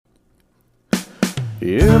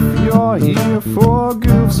If you're here for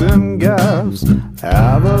goofs and gaffs,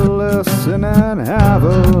 have a listen and have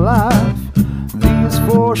a laugh. These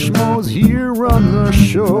four schmoes here run the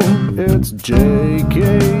show. It's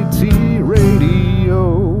JKT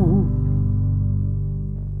Radio.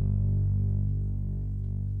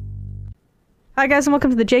 Hi guys, and welcome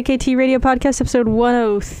to the JKT Radio Podcast, episode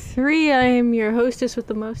 103. I am your hostess with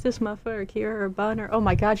the mostest, Muffa, or Kira, or Bun, or oh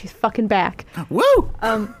my god, she's fucking back. Woo!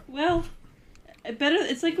 Well, better.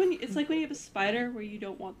 It's like when you have a spider where you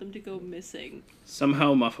don't want them to go missing.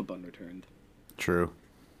 Somehow Muffabun returned. True.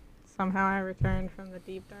 Somehow I returned from the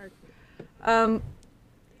deep dark.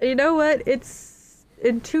 You know what? It's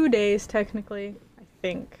in 2 days, technically, I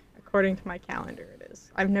think, according to my calendar it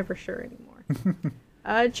is. I'm never sure anymore.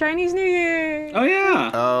 Chinese New Year! Oh yeah.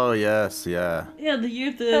 Oh, yes, yeah. Yeah, the year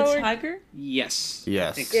of the tiger. Yes. Yes.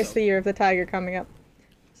 I think It's so. the year of the tiger coming up.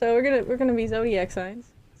 So we're gonna be zodiac signs.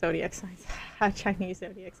 Zodiac signs. Chinese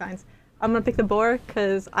zodiac signs. I'm gonna pick the boar,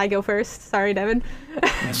 because I go first. Sorry, Devin.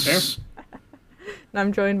 That's fair. And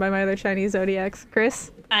I'm joined by my other Chinese zodiacs. Chris.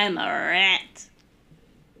 I'm a rat.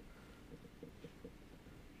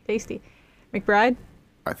 Tasty. McBride.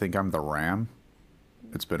 I think I'm the ram.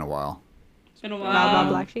 It's been a while. It's been a Bob while.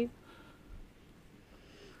 Black Sheep.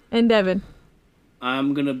 And Devin.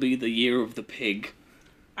 I'm gonna be the year of the pig.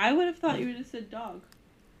 I would have thought you would have said dog.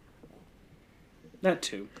 That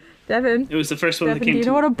too. Devin. It was the first one Devin, that do came you to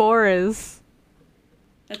know what a boar is?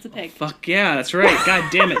 That's a pig. Fuck yeah, that's right. God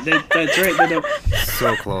damn it. That's right. They don't...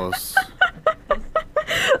 So close. I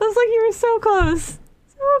was like, you were so close.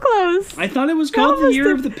 So close. I thought it was That called the was year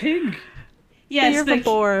the- of the pig. Yes, the year of the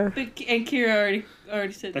boar. And Kira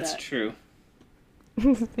already said That's that. true.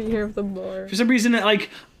 The year of the boar. For some reason,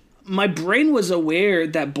 my brain was aware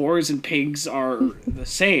that boars and pigs are the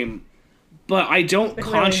same, but I don't They're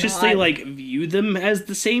really consciously not. view them as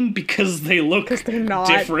the same because they look 'Cause they're not.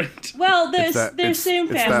 different. Well, It's they're same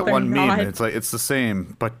it's family. that one They're meme. not. It's like, it's the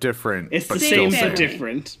same, but different. It's but the still same but family.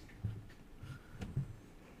 different.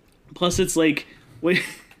 Plus, it's like when,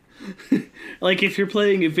 like if you're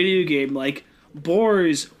playing a video game, like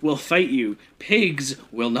boars will fight you, pigs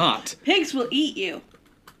will not. Pigs will eat you.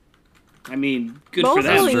 I mean, good Both for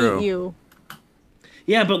them. will True. eat you.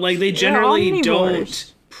 Yeah, but they They're generally don't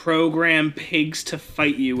omnivores. program pigs to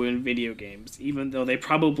fight you in video games, even though they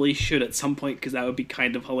probably should at some point because that would be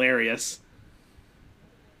kind of hilarious.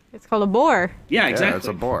 It's called a boar. Yeah, Yeah, exactly. it's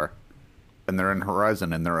a boar. And they're in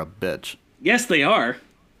Horizon, and they're a bitch. Yes, they are.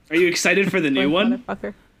 Are you excited for the new one?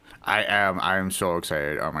 Motherfucker. I am so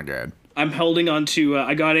excited. Oh my god. I'm holding on to.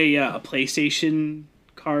 I got a PlayStation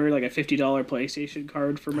card, like a $50 PlayStation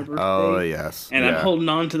card for my birthday. Oh yes. And I'm yeah. holding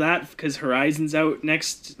on to that because Horizon's out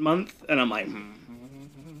next month, and I'm like,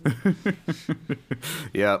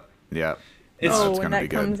 Yep. It's Oh, it's when gonna be that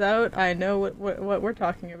good. comes out, I know what we're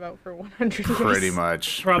talking about for 100 years. Pretty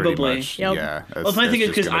much. Probably. Pretty much, Yep. yeah. Well, the funny thing is,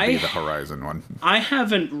 just 'cause gonna be I- the Horizon one. I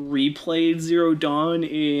haven't replayed Zero Dawn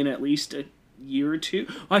in at least a year or two.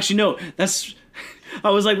 Well, actually, no, that's.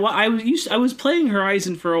 I was like, well, I was playing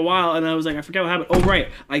Horizon for a while, and I was like, I forgot what happened. Oh right,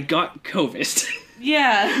 I got COVID.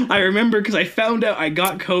 Yeah. I remember because I found out I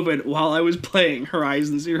got COVID while I was playing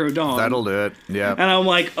Horizon Zero Dawn. That'll do it. Yeah. And I'm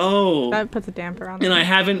like, oh. That puts a damper on And it. I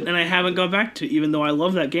haven't gone back to it, even though I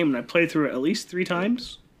love that game and I played through it at least 3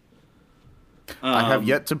 times. I have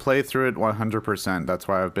yet to play through it 100%. That's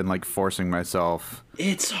why I've been forcing myself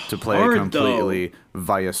It's to play hard, it completely though.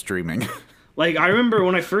 via streaming. I remember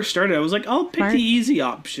when I first started, I was like, I'll pick Smart. the easy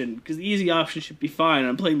option because the easy option should be fine.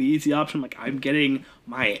 I'm playing the easy option. I'm like, I'm getting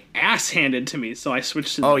my ass handed to me, so I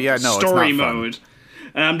switched to Oh, yeah, no, it's story not fun. mode.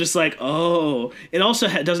 And I'm just like, oh. It also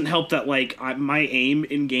doesn't help that my aim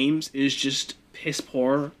in games is just piss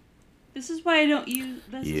poor. This is why I don't use.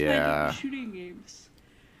 This is why I Yeah. don't use shooting games.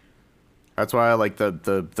 That's why I like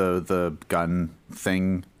the gun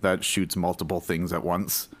thing that shoots multiple things at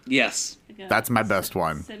once. Yes. Like a That's my best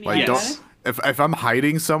one. semi-automatic. Yes. If I'm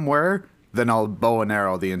hiding somewhere, then I'll bow and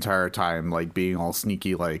arrow the entire time, being all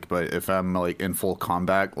sneaky But if I'm in full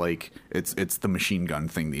combat, it's the machine gun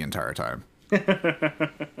thing the entire time.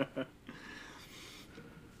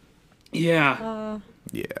 Yeah.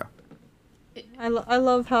 Yeah. I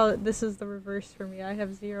love how this is the reverse for me. I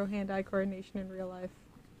have zero hand-eye coordination in real life.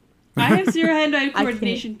 I have zero hand-eye can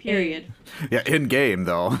coordination. Period. Yeah, in game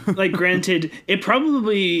though. Granted, it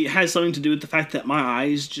probably has something to do with the fact that my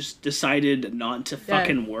eyes just decided not to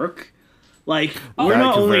fucking work. We're That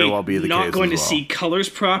not could very only well be the not case going to as well. see colors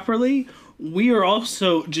properly, we are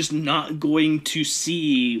also just not going to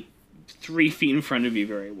see 3 feet in front of you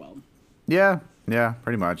very well. Yeah, Yeah,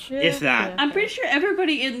 pretty much. If that. I'm pretty sure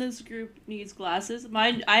everybody in this group needs glasses.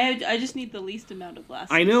 I just need the least amount of glasses.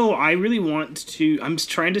 I know. I really want to. I'm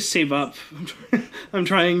trying to save up. I'm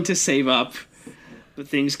trying to save up, but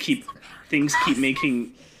things keep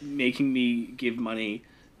making me give money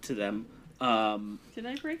to them. Did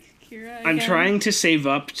I break Kira again? I'm trying to save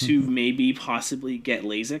up to maybe possibly get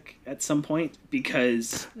LASIK at some point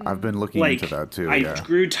because I've been looking into that too. I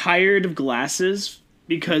grew tired of glasses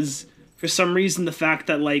because for some reason the fact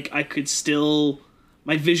that I could still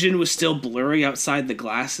my vision was still blurry outside the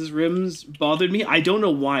glasses rims bothered me. I don't know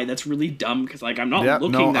why. That's really dumb because I'm not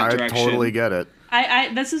looking that direction. I totally get it.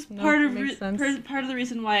 I this is part of the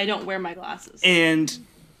reason why I don't wear my glasses. And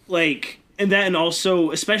and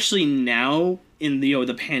also especially now in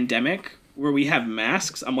the pandemic where we have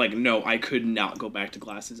masks, I'm like, no, I could not go back to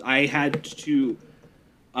glasses. I had to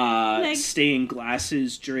stay in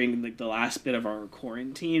glasses during the last bit of our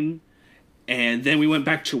quarantine, and then we went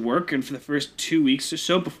back to work, and for the first 2 weeks or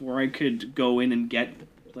so before I could go in and get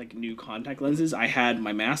new contact lenses, I had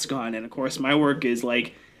my mask on, and of course my work is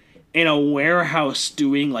in a warehouse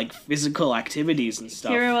doing physical activities and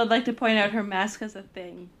stuff. Kira would like to point out her mask as a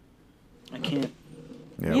thing. I can't.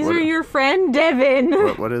 Yeah, These are your friend, Devin.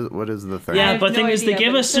 What is the thing? Yeah, but the thing is, they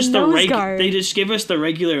give us just they just give us the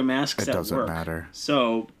regular masks It at doesn't work. matter.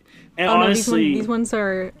 So, and Oh, no, honestly, these ones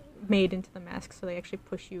are made into the mask, so they actually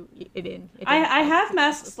push it in. I have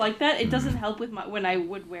masks like that. It doesn't help with when I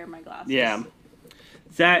would wear my glasses. yeah,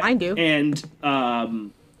 that Mine do. And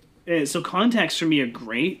so contacts for me are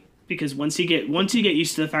great because once you get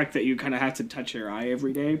used to the fact that you kind of have to touch your eye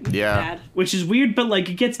every day, Yeah. Bad. which is weird, but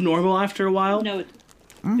it gets normal after a while. No,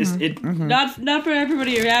 Not for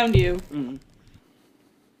everybody around you.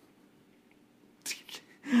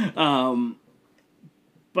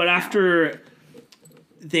 But after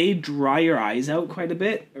they dry your eyes out quite a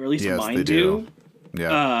bit, or at least Yes, mine they do.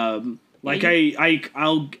 Yeah.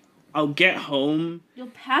 I'll get home. You'll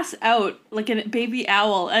pass out like a baby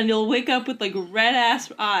owl, and you'll wake up with red ass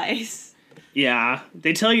eyes. Yeah,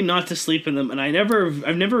 they tell you not to sleep in them, and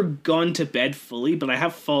I've never gone to bed fully, but I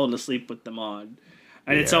have fallen asleep with them on,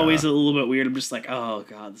 and it's always a little bit weird. I'm just like, oh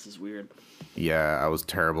god, this is weird. Yeah, I was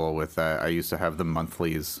terrible with that. I used to have the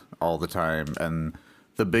monthlies all the time, and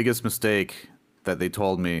the biggest mistake that they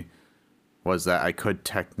told me was that I could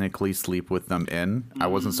technically sleep with them in. I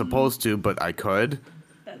wasn't supposed to, but I could.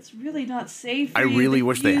 That's really not safe. I really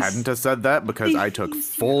wish they hadn't have said that because I took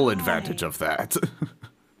full advantage of that.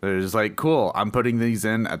 They're just like, cool, I'm putting these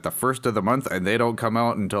in at the first of the month, and they don't come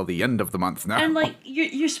out until the end of the month now. And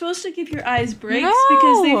you're supposed to give your eyes breaks No!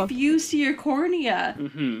 because they fuse to your cornea.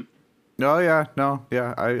 Mm-hmm. Oh, yeah, no,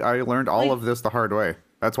 yeah. I learned all of this the hard way.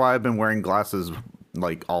 That's why I've been wearing glasses,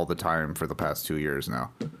 all the time for the past 2 years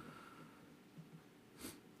now.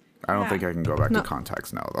 I don't think I can go back to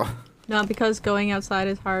contacts now, though. No, because going outside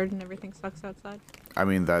is hard and everything sucks outside. I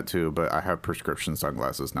mean, that too, but I have prescription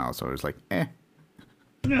sunglasses now, so it's like, eh.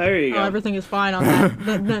 There you go. Oh, everything is fine on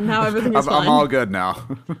that. Now everything is fine. I'm all good now.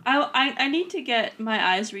 I need to get my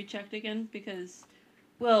eyes rechecked again because,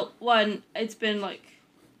 well, one, it's been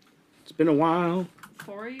It's been a while.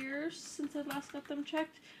 4 years since I last got them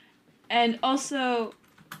checked. And also,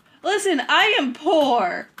 listen, I am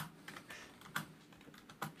poor.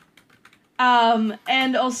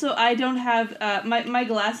 And also I don't have, my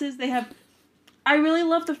glasses, I really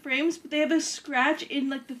love the frames, but they have a scratch in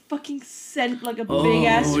the fucking big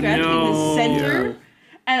ass scratch in the center. Yeah.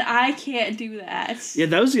 And I can't do that. Yeah,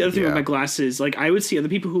 that was the other thing with Yeah. my glasses. I would see other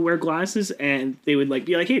people who wear glasses, and they would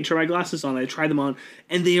be like, hey, try my glasses on. I try them on,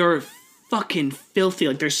 and they are fucking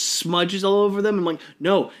filthy. There's smudges all over them. I'm like,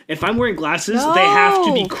 no, if I'm wearing glasses, they have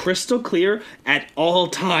to be crystal clear at all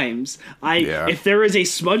times. If there is a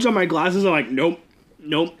smudge on my glasses, I'm like, nope,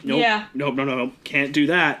 Yeah. nope, can't do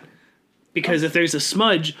that. Because if there's a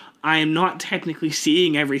smudge, I am not technically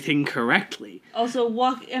seeing everything correctly. Also,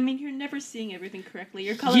 you're never seeing everything correctly.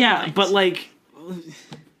 You're colorblind. Yeah, but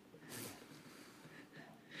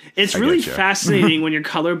it's really fascinating when you're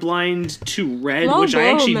colorblind to red, which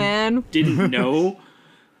I actually didn't know.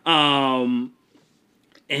 And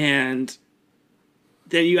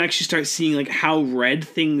then you actually start seeing how red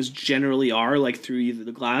things generally are, through either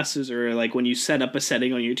the glasses or when you set up a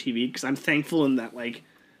setting on your TV. Because I'm thankful in that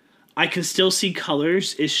I can still see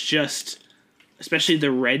colors. It's just, especially the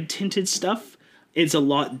red tinted stuff, it's a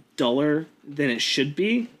lot duller than it should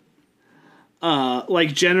be.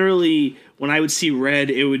 Generally, when I would see red,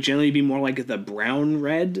 it would generally be more like the brown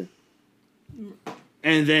red.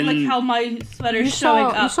 And then how my sweater's showing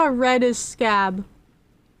up. You saw red as scab.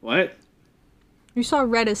 What? You saw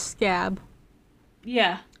red as scab.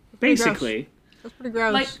 Yeah. Basically. That's pretty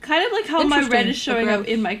gross. Like kind of like how my red Interesting, is showing but up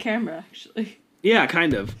gross. in my camera, actually. Yeah,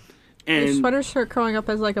 kind of. Your And sweaters start growing up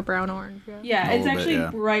as like a brown orange. Yeah, A it's little bit, actually yeah.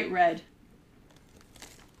 bright red.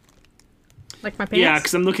 Like my pants. yeah,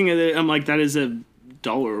 because I'm looking at it, I'm like, that is a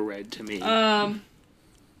duller red to me.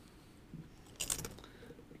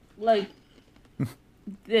 Like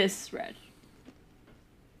this red.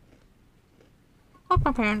 Fuck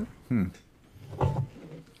my pants.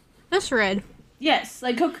 This red. Yes,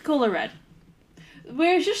 like Coca-Cola red.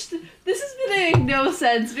 Where it's just this is gonna make no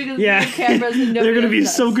sense because yeah, the cameras and they're gonna be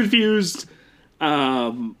does. so confused.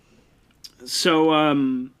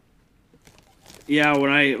 Yeah,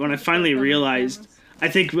 when I finally realized, I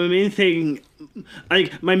think my main thing,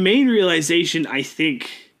 like my main realization, I think,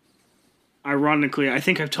 ironically, I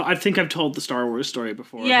think I've told the Star Wars story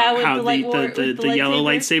before. Yeah, about with how the light war- with the yellow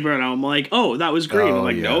lightsaber, and I'm like, oh, that was green. Oh, I'm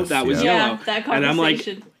like, no, yes, that was yeah. yellow. Yeah, that and I'm like,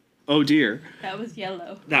 conversation. oh dear, That was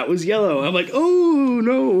yellow. that was yellow. I'm like, oh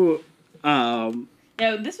no.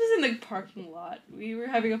 Yeah, this was in the parking lot. We were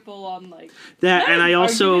having a full on like That not and an I argument,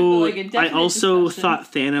 also but, like, a I definite also discussion.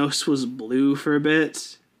 thought Thanos was blue for a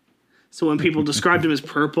bit. So when people described him as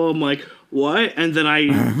purple, I'm like, what? And then I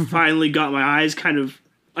finally got my eyes kind of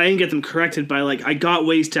I didn't get them corrected by like I got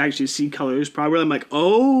ways to actually see colors properly. I'm like,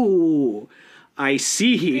 oh, I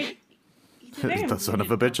see. He's a very The son of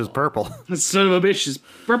a muted bitch is purple. purple. The son of a bitch is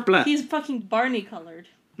purple. He's fucking Barney colored.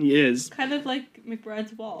 He is. Kind of like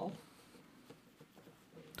McBride's wall.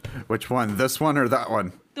 Which one? This one or that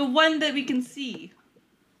one? The one that we can see.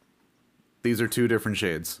 These are two different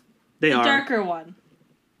shades. They The are. darker one.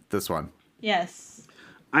 This one. Yes.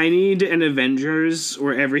 I need an Avengers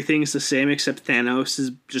where everything's the same except Thanos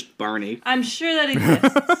is just Barney. I'm sure that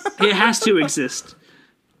exists. It has to exist.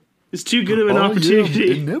 It's too good of an I am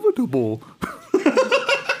opportunity. inevitable.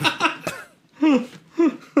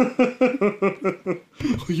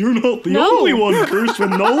 You're not the No. only one cursed with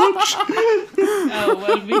knowledge. Oh,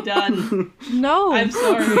 what have we done? No. I'm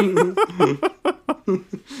sorry.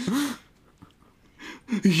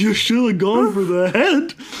 You should have gone for the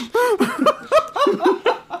head.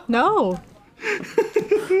 No.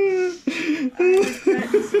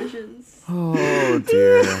 Regret decisions. Oh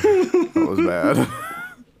dear. That was bad.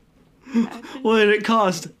 When it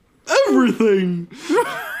cost everything.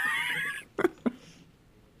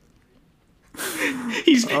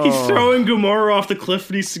 He's throwing Gamora off the cliff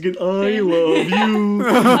and he's singing, I love you,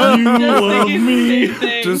 you love me.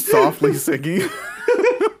 Just softly singing.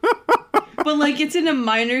 But like it's in a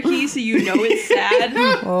minor key, so you know it's sad.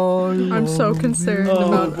 I'm so concerned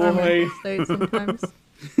about our boy. mental state sometimes.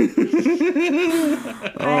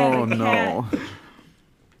 Oh a no. cat.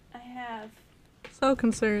 I have So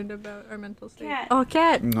concerned about our mental state. Cat. Oh,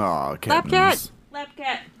 cat. Aw, Lap cat. kittens. lap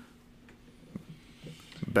cat.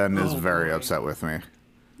 Ben is Oh, very boy. upset with me.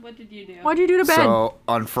 What did you do? What'd you do to Ben? So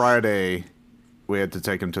on Friday, we had to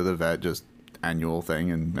take him to the vet, just annual thing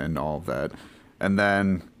and all of that. And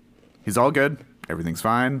then he's all good. Everything's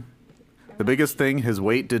fine. The biggest thing, his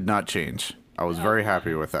weight did not change. I was very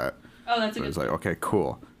happy with that. Oh, that's a I good was like, okay,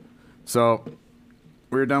 cool. So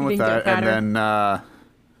we were done with didn't that, get and fatter.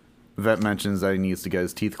 then vet mentions that he needs to get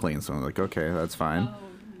his teeth cleaned. So I'm like, okay, that's fine. Oh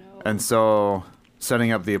no. And so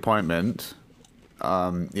setting up the appointment,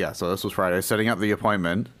 so this was Friday. Setting up the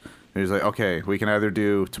appointment, he was like, okay, we can either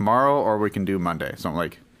do tomorrow or we can do Monday. So I'm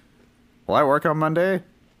like, will I work on Monday?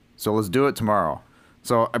 So let's do it tomorrow.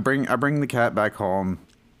 So I bring the cat back home.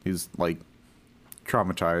 He's like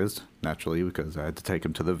traumatized naturally because I had to take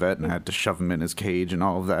him to the vet and I had to shove him in his cage and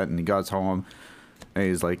all of that. And he got home and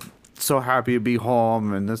he's like so happy to be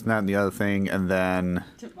home and this and that and the other thing. And then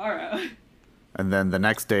Tomorrow. the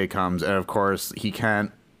next day comes and of course he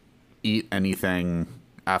can't eat anything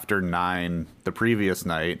after 9 the previous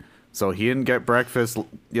night. So he didn't get breakfast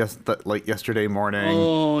yesterday morning.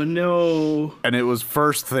 Oh no. And it was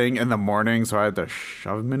first thing in the morning, so I had to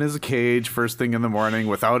shove him in his cage first thing in the morning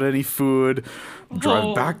without any food. Drive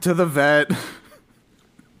Oh. back to the vet,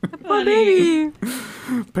 Poor baby.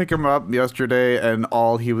 pick him up yesterday, and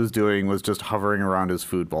all he was doing was just hovering around his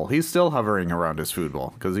food bowl. He's still hovering around his food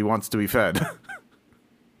bowl because he wants to be fed.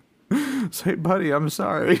 Say, buddy, I'm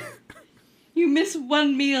sorry. You miss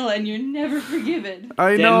one meal and you're never forgiven.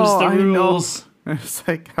 I Them's know, the I know. rules. It's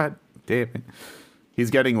like, God damn it. He's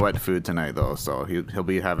getting wet food tonight, though, so he'll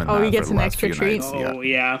be having Oh, that he gets for the an last extra few treat? nights. Oh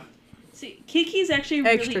yeah. See, Kiki's actually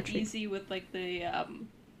Extra really treat. easy with like the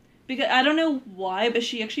because I don't know why, but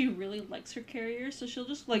she actually really likes her carrier, so she'll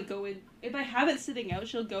just like go in. If I have it sitting out,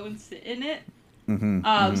 she'll go and sit in it.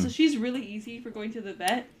 So she's really easy for going to the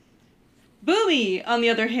vet. Boomy, on the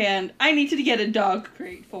other hand, I need to get a dog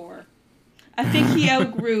crate for. I think he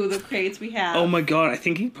outgrew the crates we have. Oh my god, I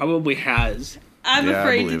think he probably has. I'm Yeah, I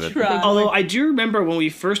afraid believe to it. try. Although I do remember when we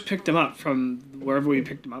first picked him up from wherever we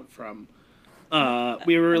picked him up from,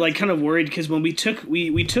 we were like kind of worried because when we took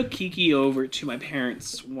Kiki over to my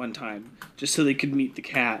parents one time just so they could meet the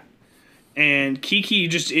cat, and Kiki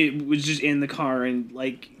was just in the car and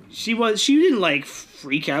like she didn't like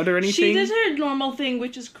freak out or anything. She does her normal thing,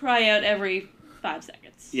 which is cry out every 5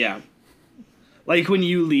 seconds. Yeah. Like when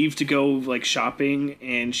you leave to go like shopping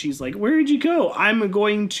and she's like, "Where'd you go?" "I'm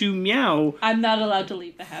going to meow I'm not allowed to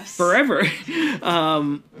leave the house. forever."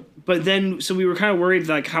 But then, so we were kind of worried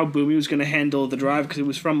like how Boomy was going to handle the drive because it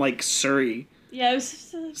was from like Surrey. Yeah, it was,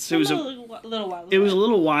 So it was a little while. It was a away.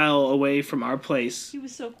 little while away from our place. He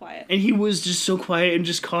was so quiet. And he was just so quiet and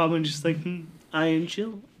just calm and just like, I am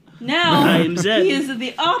chill. Now I am zen. he is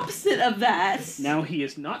the opposite of that. Now he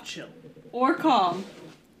is not chill. Or calm.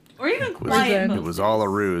 Or even quiet. zen. It was all a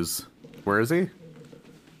ruse. Where is he?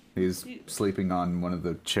 He's sleeping on one of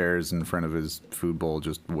the chairs in front of his food bowl,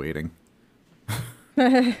 just waiting.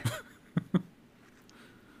 It's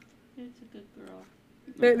a good girl.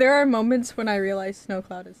 There are moments when I realize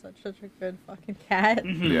Snowcloud is such a good fucking cat.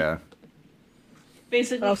 Yeah.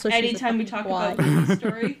 Basically, Also, she's a anytime we fucking talk twat. about the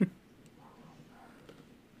story,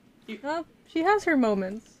 She has her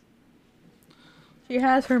moments. She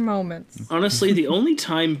has her moments. Honestly, the only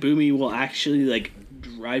time Boomy will actually like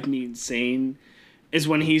drive me insane is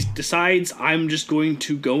when he decides I'm just going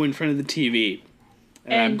to go in front of the TV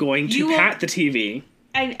and I'm And going to you will- pat the TV.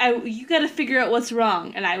 you gotta figure out what's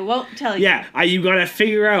wrong, and I won't tell you. Yeah, you gotta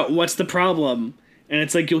figure out what's the problem. And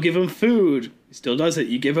it's like, you'll give him food, he still does it.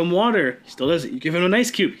 You give him water, he still does it. You give him an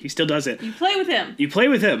ice cube, he still does it. You play with him. You play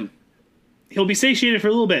with him, he'll be satiated for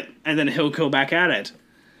a little bit, and then he'll go back at it.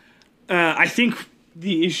 I think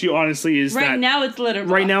the issue, honestly, is Right that... now it's litter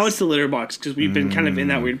box. Right now it's the litter box, because we've been kind of in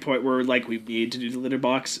that weird point where, like, we need to do the litter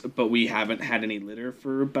box, but we haven't had any litter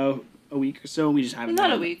for about a week or so. We just haven't Not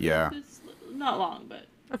had a week. Yeah. It's not long, but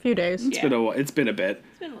A few days. It's been a bit. it's been a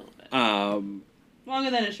little bit. Um...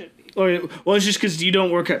 Longer than it should be. Well, it's just because you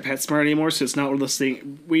don't work at PetSmart anymore, so it's not one of those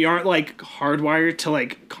things. We aren't like hardwired to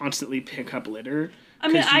like constantly pick up litter. I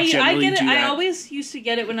mean, 'cause you I generally get it. do I that. always used to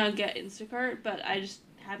get it when I would get Instacart, but I just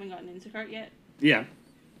haven't gotten Instacart yet. Yeah.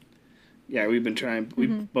 Yeah, we've been trying. We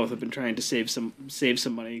both have been trying to save some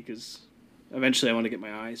money because eventually I want to get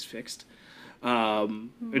my eyes fixed, or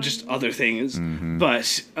just other things.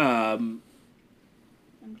 But I'm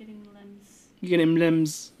getting limbs. you get him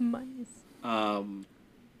limbs. Mice.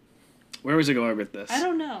 Where was I going with this? I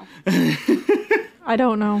don't know. I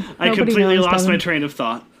don't know. I Nobody completely knows, lost my Devin. train of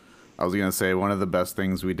thought. I was gonna say one of the best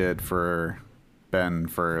things we did for Ben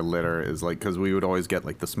for litter is like because we would always get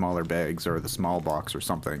like the smaller bags or the small box or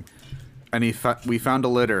something, and we found a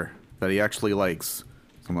litter that he actually likes.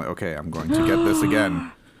 So I'm like, okay, I'm going to get this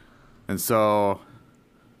again, and so,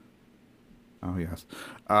 oh yes,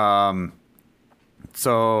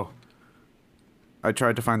 so I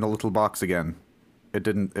tried to find the little box again.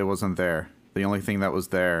 It wasn't there. The only thing that was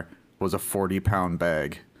there was a 40-pound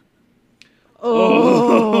bag.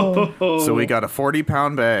 So we got a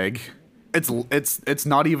 40-pound bag. It's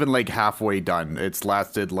not even like halfway done. It's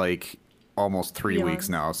lasted like almost 3 Yeah. weeks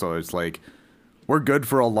now. So it's like we're good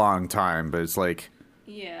for a long time. But it's like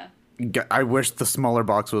Yeah. I wish the smaller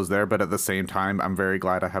box was there, but at the same time, I'm very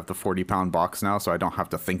glad I have the 40-pound box now, so I don't have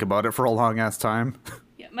to think about it for a long ass time.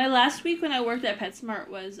 Yeah. My last week when I worked at PetSmart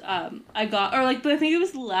was I got I think it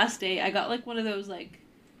was the last day I got like one of those like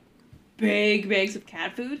big bags of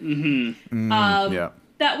cat food. Yeah.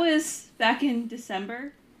 That was back in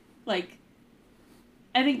December. Like,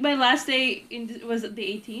 I think my last day was the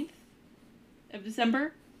 18th of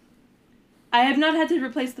December. I have not had to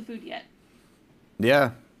replace the food yet.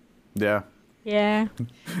 Yeah. Yeah. Yeah. So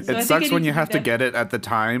I It think sucks I when need you to have do to that. get it at the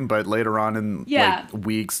time, but later on in Yeah. like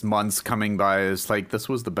weeks, months coming by, it's like this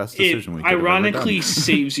was the best It decision we could have ever done. ironically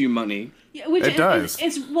saves you money. Yeah, which It does.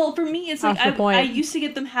 It's well for me. It's like That's the point. I used to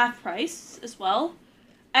get them half price as well,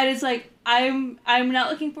 and it's like I'm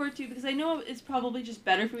not looking forward to because I know it's probably just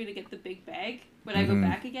better for me to get the big bag when I go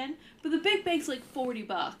back again. But the big bag's like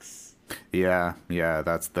 $40. Yeah,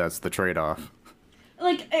 that's the trade-off.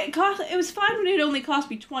 Like it was fine when it only cost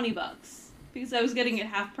me $20 because I was getting it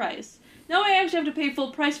half price. Now I actually have to pay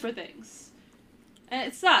full price for things, and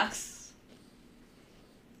it sucks.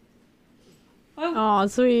 Oh, Aw,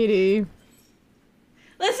 sweetie.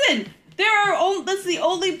 listen, that's the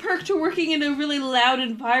only perk to working in a really loud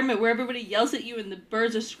environment where everybody yells at you and the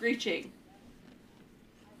birds are screeching.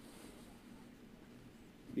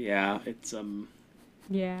 Yeah, it's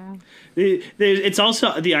Yeah. It's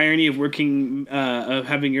also the irony of working, of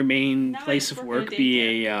having your main Now I place just of work at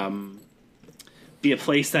a work be a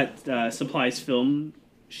place that supplies film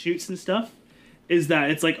shoots and stuff, is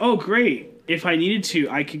that it's like, oh great, if I needed to,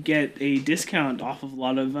 I could get a discount off of a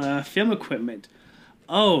lot of film equipment.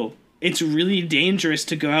 Oh, it's really dangerous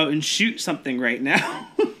to go out and shoot something right now.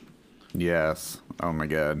 Yes. Oh my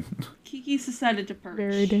god. Kiki's decided to perch.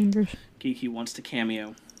 Very dangerous. Kiki wants to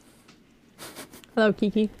cameo. Hello,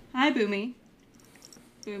 Kiki. Hi, Boomy.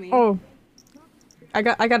 Boomy. Oh, I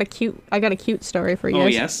got a cute story for you Oh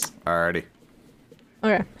guys. yes. Alrighty.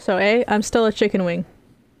 Okay, so I'm still a chicken wing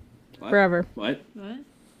What? forever. What? What?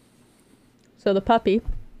 So the puppy,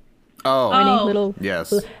 Oh. Winnie, Oh. little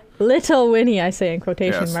Yes. little Winnie, I say in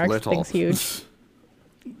quotation Yes. marks. Little. Thing's huge,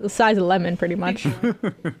 the size of a lemon, pretty much.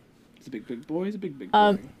 He's a big boy. He's a big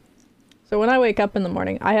boy. So when I wake up in the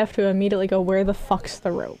morning, I have to immediately go, where the fuck's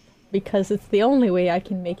the rope? Because it's the only way I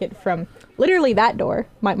can make it from literally that door,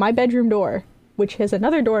 my bedroom door, which has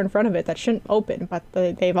another door in front of it that shouldn't open, but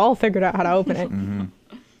they've all figured out how to open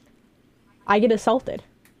it. I get assaulted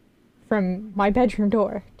from my bedroom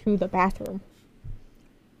door to the bathroom.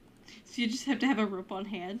 So you just have to have a rope on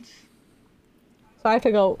hand. So I have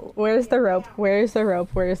to go, where's the rope? Where's the rope?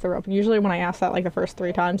 Where's the rope? And usually when I ask that like the first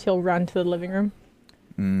 3 times, he'll run to the living room.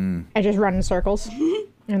 I just run in circles.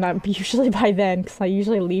 And I'm usually by then, because I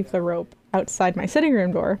usually leave the rope outside my sitting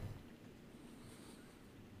room door.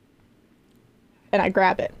 And I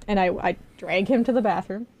grab it. And I drag him to the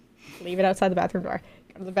bathroom. Leave it outside the bathroom door.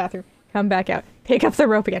 Go to the bathroom. Come back out. Pick up the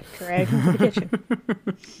rope again. Drag him to the kitchen.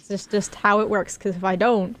 It's just how it works. Because if I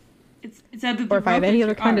don't, It's either the or if I have rope any or other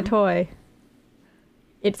your kind of arm. toy,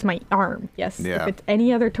 it's my arm. Yes. Yeah. If it's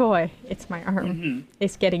any other toy, it's my arm.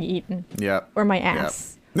 It's getting eaten. Yep. Or my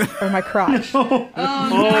ass. Or my crotch. Oh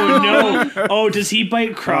no! Oh, does he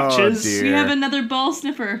bite crotches? dear. We have another ball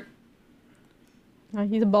sniffer.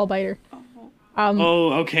 He's a ball biter.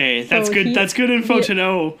 Oh, okay. That's So good. he- That's good info he- to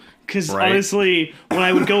know. Because Right. honestly, when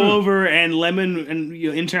I would go over and Lemon and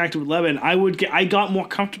interact with Lemon, I got more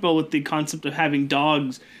comfortable with the concept of having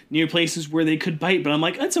dogs near places where they could bite. But I'm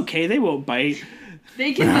like, that's okay. They won't bite.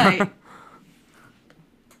 They can bite.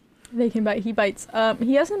 They can bite. He bites.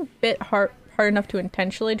 He hasn't bit hard enough to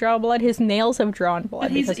intentionally draw blood. His nails have drawn blood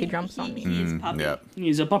But because he jumps on me. He's puppy. Yep.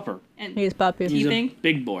 He's a pupper. And He's puppy. He's a Teething?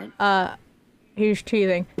 big boy. He's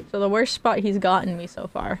teething. So the worst spot he's gotten me so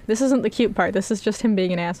far. This isn't the cute part. This is just him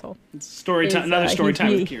being an asshole. It's story time. is, Another story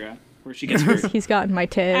time with he- Kira, where she gets hurt. He's gotten my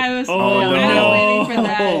tit. I was, Oh I was no! waiting for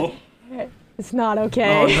that. It's not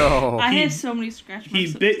okay. Oh no. I have so many scratch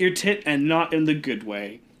marks. He bit your tit, and not in the good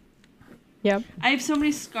way. Yep. I have so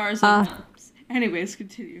many scars on my lips. Anyways,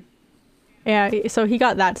 continue. Yeah. So he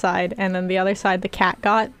got that side, and then the other side the cat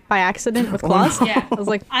got by accident with claws. Yeah. I was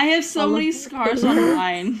like, I have so All of many my scars titty on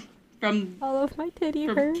mine from all of my titty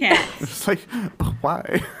from hurt. cats. It's like,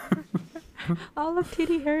 why? All of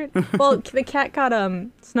titty hurt. Well, the cat got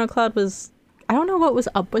Snow Cloud was, I don't know what was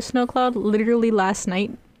up with Snow Cloud literally last night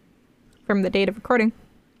from the date of recording.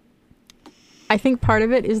 I think part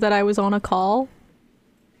of it is that I was on a call,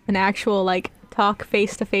 an actual like talk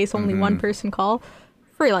face to face, only one person call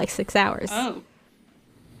for like 6 hours. Oh.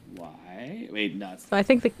 Why? Wait, no, it's So I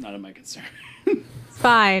think not of my concern. it's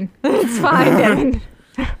fine. It's fine, Devin.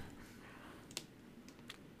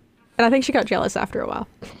 And I think she got jealous after a while.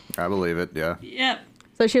 I believe it. Yeah. Yep.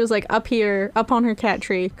 So she was like up here, up on her cat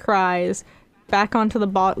tree, cries, back onto the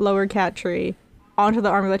lower cat tree, onto the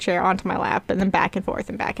arm of the chair, onto my lap, and then back and forth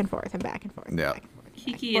and back and forth and back and forth. Yeah.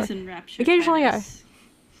 Kiki is enraptured. Occasionally, by yeah. this.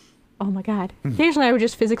 Oh my god. Occasionally I would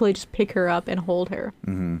just physically just pick her up and hold her.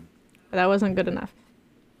 Mm-hmm. But that wasn't good enough.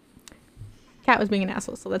 Cat was being an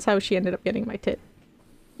asshole, so that's how she ended up getting my tit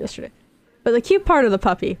yesterday. But the cute part of the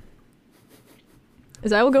puppy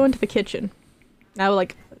is I will go into the kitchen. I will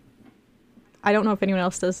like, I don't know if anyone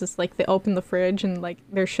else does this, like they open the fridge and like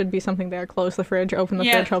there should be something there, close the fridge, open the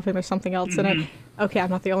Yeah. fridge, hoping there's something else in it. Okay, I'm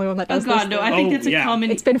not the only one that Oh does god, this. no, I think Oh, that's a yeah. common.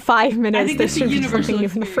 It's been 5 minutes. think There that's a should be universal something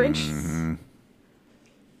new in the fridge. experience.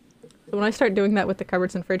 So when I start doing that with the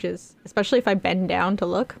cupboards and fridges, especially if I bend down to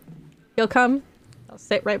look, he'll come, he'll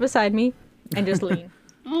sit right beside me, and just lean.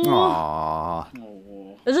 Aww.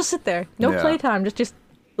 He'll just sit there. No Yeah. playtime, just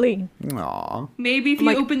lean. Aww. Maybe if I'm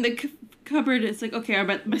you like- open the cupboard, it's like, okay,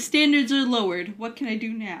 but my standards are lowered. What can I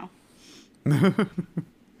do now?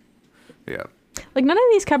 Yeah. Like none of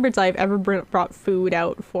these cupboards I've ever brought food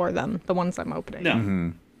out for them, the ones I'm opening.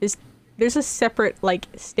 No. There's a separate,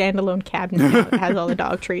 like, standalone cabinet now that has all the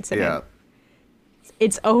dog treats in Yeah. it. It's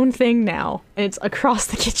its own thing now, and it's across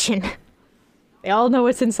the kitchen. They all know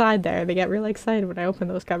what's inside there. They get really excited when I open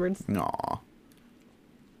those cupboards. Aww.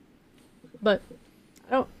 But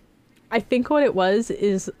I think what it was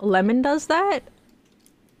is Lemon does that.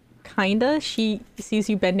 Kinda. She sees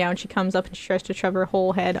you bend down, she comes up and she tries to shove her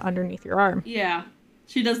whole head underneath your arm. Yeah,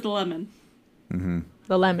 she does the lemon.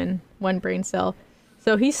 the lemon, one brain cell.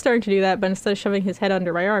 So he's starting to do that, but instead of shoving his head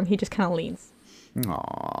under my arm, he just kind of leans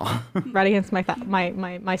Aww. right against my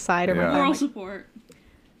my side or my Yeah. thigh. I'm Moral like, support.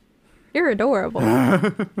 you're adorable.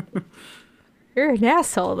 You're an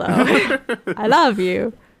asshole, though. I love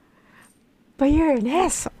you, but you're an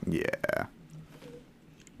asshole. Yeah.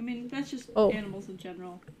 I mean, that's just Oh. animals in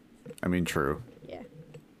general. I mean, true. Yeah.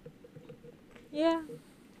 Yeah.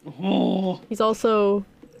 Oh, He's also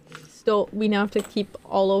still. We now have to keep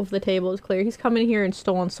all of the tables clear. He's come in here and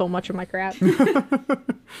stolen so much of my crap.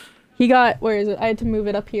 He got. Where is it? I had to move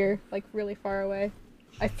it up here, like really far away.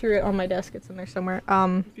 I threw it on my desk. It's in there somewhere.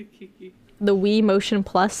 The Wii Motion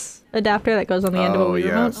Plus adapter that goes on the end of a Oh, Wii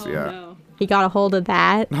yes. remote. Oh Yeah. no. He got a hold of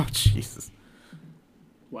that. Oh, Jesus.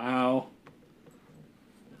 wow.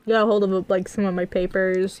 He got a hold of like some of my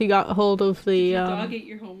papers. He got a hold of the Your dog ate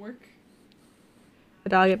your homework. the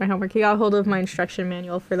dog at my homework. He got a hold of my instruction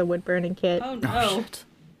manual for the wood burning kit. Oh Oh, no. shit.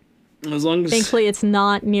 As long as Thankfully, it's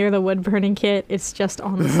not near the wood burning kit. It's just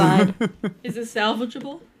on the side. Is it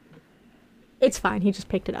salvageable? It's fine. He just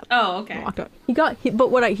picked it up. Oh, okay. Walked out. But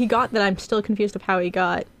what he got that I'm still confused of how he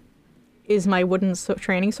got is my wooden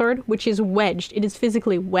training sword, which is wedged. It is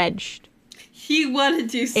physically wedged, He wanted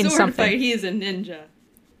to sword something. fight. He is a ninja.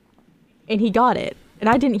 and he got it. And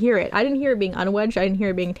I didn't hear it. I didn't hear it being unwedged. I didn't hear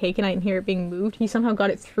it being taken. I didn't hear it being moved. He somehow got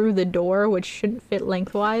it through the door, which shouldn't fit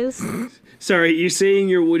lengthwise. Sorry, you're saying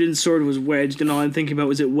your wooden sword was wedged, and all I'm thinking about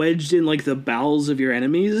was it wedged in like the bowels of your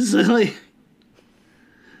enemies? Like,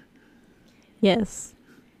 Yes,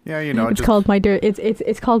 Yeah, you know, it's just, called my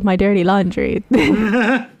it's called my dirty laundry.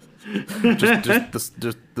 just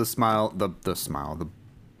the smile, the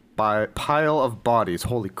pile of bodies.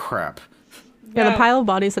 Holy crap. Yeah, the Wow. pile of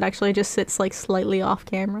bodies that actually just sits like slightly off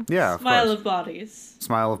camera. Yeah, of Smile course. of bodies.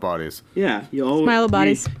 Smile of bodies. yeah, you always Smile of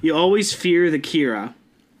bodies. You always fear the Kira.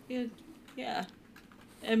 Yeah. Yeah.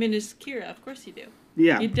 I mean, it's Kira. Of course you do.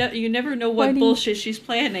 Yeah, You never know Why what do you- bullshit she's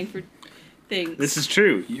planning for things. this is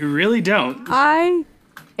true. You really don't. I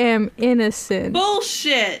am innocent.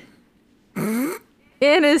 bullshit.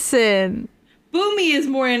 Innocent. Boomy is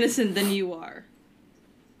more innocent than you are.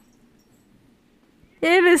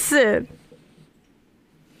 Innocent.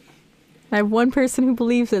 I have one person who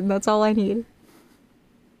believes it, and that's all I need.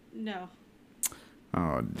 No.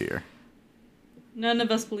 Oh, dear. None of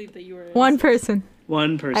us believe that you are innocent. One person.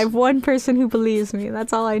 One person. I have one person who believes me.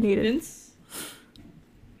 That's all I needed. Vince?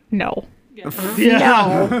 No. Yeah.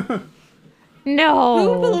 yeah.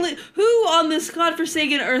 No. Who on this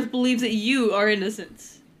godforsaken earth believes that you are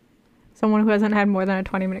innocent? Someone who hasn't had more than a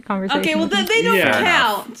 20-minute conversation. Okay, well with me. they don't Yeah. Fair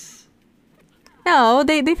count. No,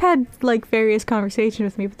 they've had like various conversations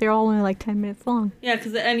with me, but they're all only like 10 minutes long. Yeah,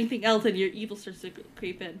 because anything else and your evil starts to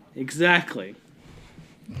creep in. Exactly.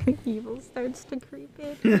 The evil starts to creep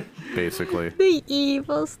in. Basically. The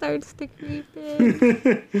evil starts to creep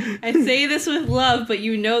in. I say this with love, but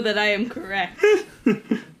you know that I am correct.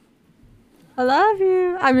 I love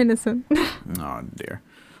you. I'm innocent. Oh, dear.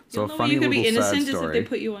 So, The a only way funny you could little be sad innocent is if story. they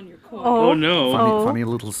put you on your coin. Oh no. Funny, Oh. funny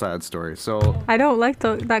little sad story. So, I don't like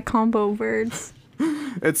that combo of words.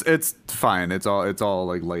 it's fine. It's all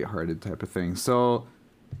like lighthearted type of thing. So,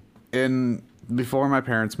 before my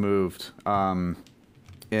parents moved,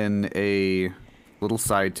 in a little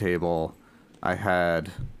side table, I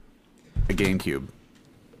had a GameCube.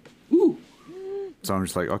 Ooh. So I'm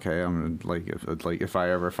just like, okay, I'm like, if I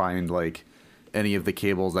ever find like any of the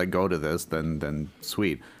cables that go to this, then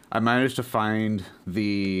sweet. I managed to find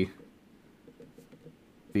the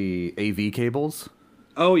AV cables,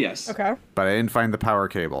 Oh yes. Okay. but I didn't find the power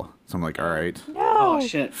cable. So I'm like, all right, Oh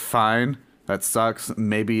shit. fine. That sucks.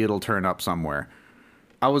 Maybe it'll turn up somewhere.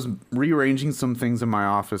 I was rearranging some things in my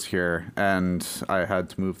office here, and I had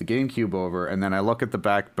to move the GameCube over, and then I look at the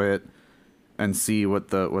back bit and see what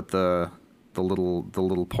the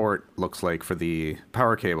little port looks like for the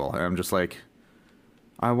power cable. And I'm just like,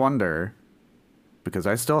 I wonder, because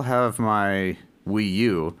I still have my Wii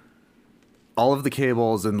U, all of the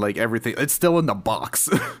cables and like everything, it's still in the box.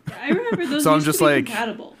 I remember those So I'm used just to be like-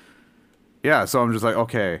 compatible. Yeah, so I'm just like,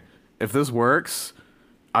 okay, if this works,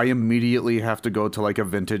 I immediately have to go to like a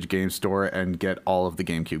vintage game store and get all of the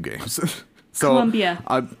GameCube games. So Columbia.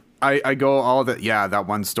 I go all that. Yeah, that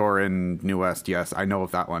one store in New West. Yes, I know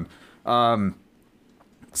of that one.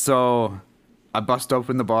 So I bust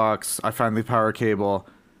open the box. I find the power cable,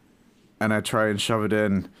 and I try and shove it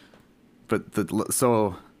in. But the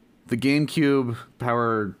GameCube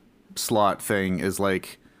power slot thing is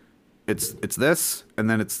like, it's this, and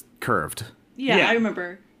then it's curved. Yeah, Yeah. I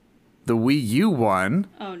remember. The Wii U one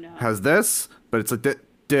Oh no. has this, but it's like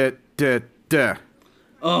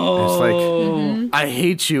Oh. I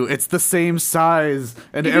hate you. It's the same size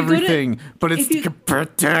and If you go to- everything, but it's if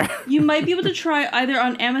you- You might be able to try either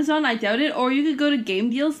on Amazon, I doubt it, or you could go to Game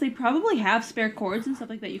Deals. They probably have spare cords and stuff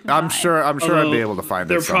like that you can buy. I'm sure I'd be able to find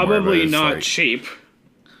They're it somewhere. but probably it's not like- cheap.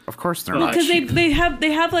 Of course they're not. Because cheap. they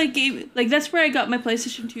have like game, like that's where I got my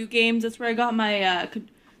PlayStation 2 games. That's where I got my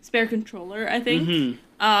spare controller, I think.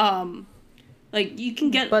 Mm-hmm. Like you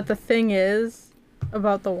can get But the thing is,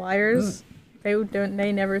 about the wires,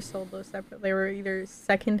 they never sold those separate. They were either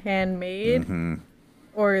secondhand made,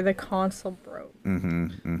 or the console broke.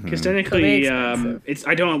 Because So technically, they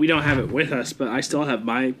expensive. we don't have it with us, but I still have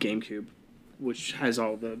my GameCube, which has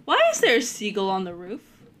all the. Why is there a seagull on the roof?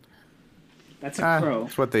 That's a crow.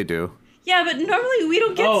 That's what they do. Yeah, but normally we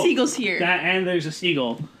don't get Oh, seagulls here. That and there's a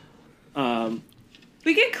seagull.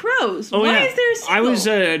 We get crows. Oh, Why yeah. is there a seagull? I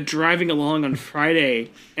was driving along on Friday,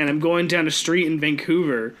 and I'm going down a street in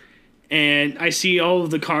Vancouver, and I see all of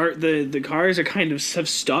the cars are kind of have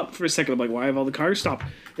stopped for a second. I'm like, why have all the cars stopped?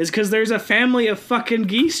 It's because there's a family of fucking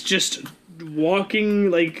geese just walking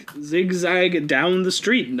like zigzag down the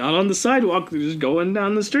street, not on the sidewalk. They're just going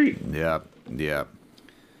down the street. Yep.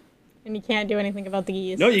 And you can't do anything about the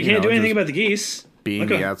geese. No, you can't know, do anything just about the geese. Being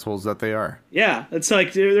Okay. the assholes that they are. Yeah, it's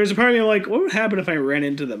like there's a part of me I'm like, what would happen if I ran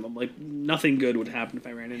into them? I'm like, nothing good would happen if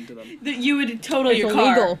I ran into them. You would total It's your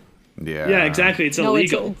illegal. car. Yeah. Yeah, exactly. It's No,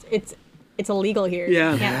 illegal. it's illegal here.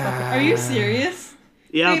 Yeah. You can't fuck with Are you serious?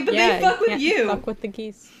 Yeah. But yeah, they fuck with can't you. Fuck with the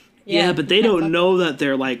geese. Yeah, but they you can't don't fuck- know that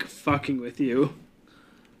they're like fucking with you.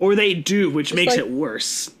 Or they do, which makes like- it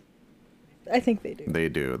worse. I think they do. They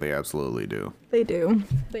do. They absolutely do. They do.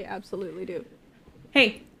 They absolutely do.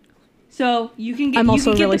 Hey, so you can get. I'm you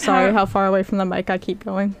also can get really the sorry power- how far away from the mic I keep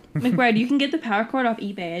going. McBride, you can get the power cord off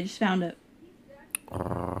eBay. I just found it.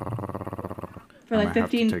 For like might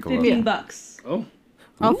have to 15 take a look. $15. Oh,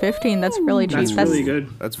 Oh, 15. That's really cheap. that's really good.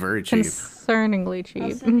 That's very cheap. Concerningly I'll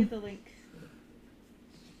cheap. send you the link.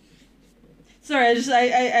 Sorry,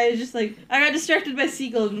 I just like I got distracted by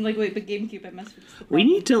seagull and I'm like, wait, but GameCube, I must fix the We problem.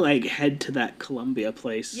 need to like head to that Columbia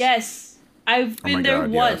place. Yes, I've Oh my been there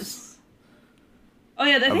God, once. yes. Oh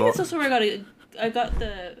yeah, I think I've that's al- also where I got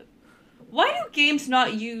the. Why do games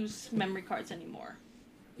not use memory cards anymore?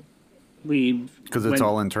 Because it's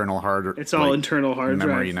all internal hard. It's all internal hard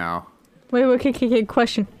memory drive. now. Wait, okay,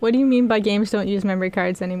 question. What do you mean by games don't use memory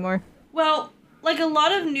cards anymore? Well, like a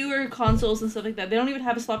lot of newer consoles and stuff like that, they don't even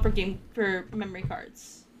have a slot for memory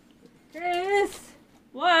cards. Chris.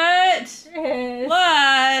 What? Chris.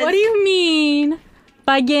 What? What do you mean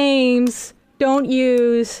by games don't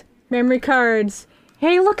use memory cards?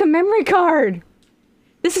 Hey, look, a memory card.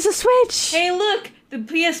 This is a Switch. Hey, look! The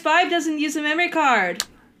PS5 doesn't use a memory card.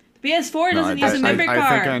 The PS4 doesn't use a memory card. I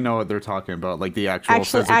think I know what they're talking about, like the actual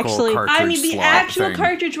Actually- physical cartridge I mean the slot actual thing.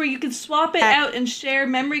 cartridge where you can swap it out and share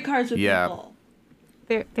memory cards with Yeah. people.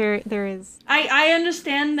 There is. I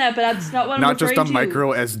understand that, but that's not what I'm Not just a referring to.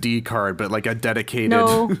 micro SD card, but like a dedicated.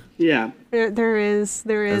 No, Yeah. there is.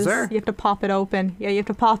 Is there? You have to pop it open. Yeah, you have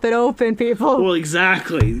to pop it open, people. Well,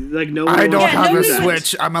 exactly. Like no. one I don't wants to have do a nobody- that.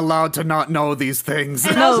 Switch. I'm allowed to not know these things.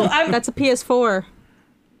 And No, also, I'm, that's a PS4.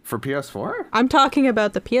 For PS4? I'm talking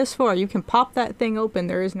about the PS4. You can pop that thing open.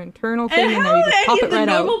 There is an internal thing and in how there. You are just pop any it of the right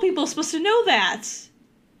normal out. people supposed to know that?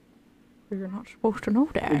 You're not supposed to know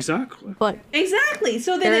that. Exactly. But Exactly.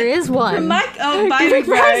 So then there is one. Bye, Big Brad's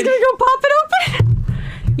McBride. gonna go pop it open.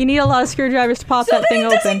 You need a lot of screwdrivers to pop So that thing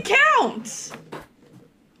then it open. doesn't count.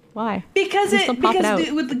 Why? Because Just don't pop it out.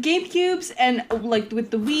 with the GameCubes and like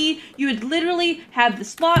with the Wii, you would literally have the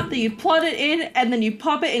slot that you plug it in, and then you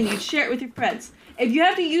pop it and you share it with your friends. If you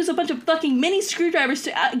have to use a bunch of fucking mini screwdrivers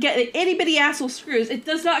to get itty bitty asshole screws, it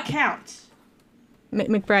does not count.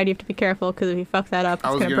 McBride, you have to be careful because if you fuck that up, it's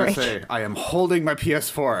I was gonna gonna break. say, I am holding my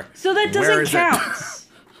PS4. So that Where doesn't is it? count.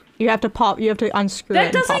 You have to pop. You have to unscrew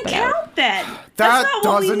That it and pop doesn't it out. count then. That That's not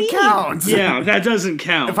what we doesn't need. count. Yeah, that doesn't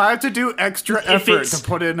count. If I have to do extra If effort it's- to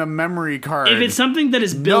put in a memory card, If it's something that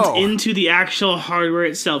is built No. into the actual hardware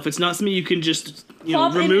itself, it's not something you can just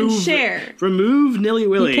Pop in and remove. share. Remove nilly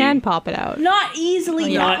willy. You can pop it out. Not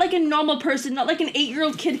easily, Yeah. not like a normal person, not like an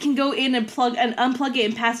 8-year-old kid can go in and unplug it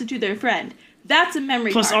and pass it to their friend. That's a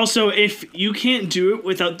memory Plus, card. also, if you can't do it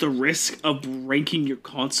without the risk of breaking your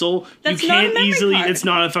console, That's you not a can't memory easily. card. It's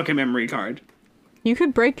not a fucking memory card. You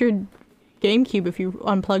could break your GameCube if you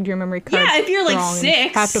unplugged your memory card. Yeah, if you're, like, wrong and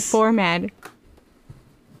 6. Have to format.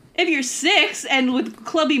 if you're 6 and with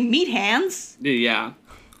clubby meat hands, Yeah.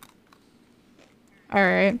 All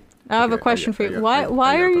right. I have a Okay, question for I you. got-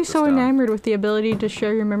 Why I are gotta you put so this down. enamored with the ability to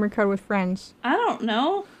share your memory card with friends? I don't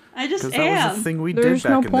know. I just because am. that was the thing we There's did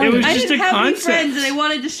back no in the point. day. It was I just didn't a have any concept. friends and I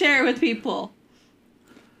wanted to share it with people.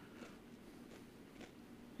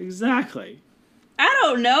 Exactly. I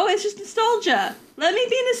don't know. It's just nostalgia. Let me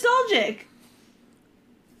be nostalgic.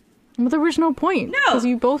 Well, there was no point. No. Because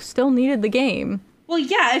you both still needed the game. Well,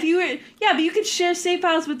 yeah, if you were, yeah, but you could share save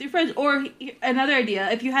files with your friends. Or another idea,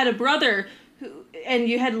 if you had a brother and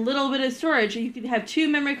you had a little bit of storage, you could have 2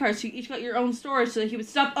 memory cards. So you each got your own storage, so that he would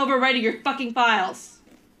stop overwriting your fucking files.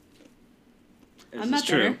 This I'm is not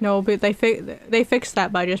true. there. No, but they fixed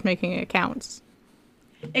that by just making accounts.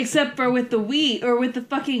 Except for with the Wii or with the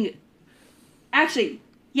fucking. Actually,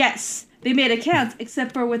 yes, they made accounts.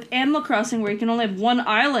 Except for with Animal Crossing, where you can only have 1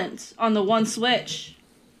 island on the one Switch.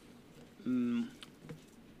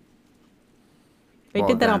 They Well,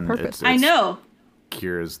 did that on then purpose. I know.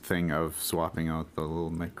 Kira's thing of swapping out the little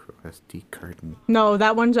micro SD card. No,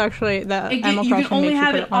 that one's actually the Animal You Crossing can only makes you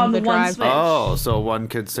have put it on the the one drive. Switch. Oh, so one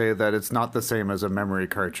could say that it's not the same as a memory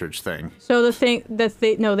cartridge thing. So the thing that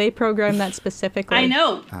they programmed that specifically. I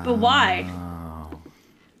know, but why?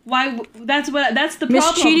 Why? That's the Miss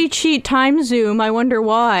problem. Cheaty Cheat Time Zoom. I wonder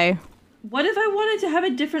why. What if I wanted to have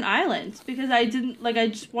a different island? Because I didn't, I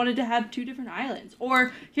just wanted to have 2 different islands.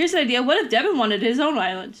 Or, here's an idea, what if Devin wanted his own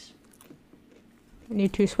island? You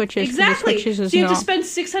need 2 switches. 'cause Exactly! The switches So is you have not. to spend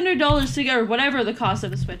 $600 to get, or whatever the cost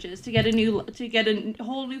of the Switch is, to get a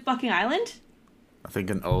whole new fucking island? I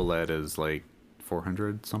think an OLED is like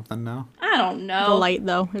 400 something now. I don't know. The light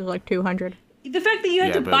though is like 200. The fact that you had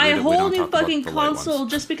Yeah, to but buy we a don't whole talk new about fucking the light ones. console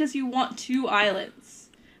just because you want 2 islands.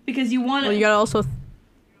 Because you want Well, you gotta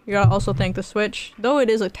also think the Switch, though it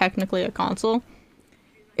is technically a console,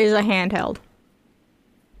 is a handheld.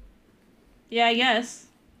 Yeah, I guess.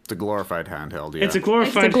 It's a glorified handheld, yeah. It's a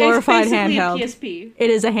glorified. glorified it's basically handheld. a PSP. It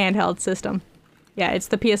is a handheld system. Yeah, it's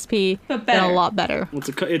the PSP, But and better. a lot better.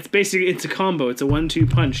 It's basically it's a combo. It's a 1-2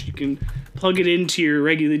 punch. You can plug it into your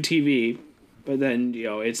regular TV, but then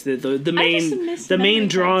it's the main miss the main memory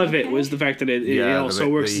draw cards, of it okay? was the fact that it yeah, also that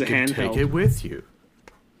works you as a can handheld. take it with you.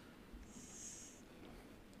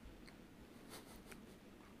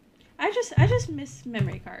 I just miss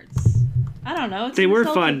memory cards. I don't know. It's They a were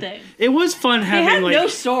nostalgia fun. thing. It was fun They having had like no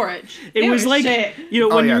storage. it They was were like shit.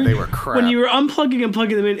 Oh, when yeah, you they were crap. when you were unplugging and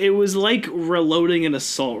plugging them in, it was like reloading an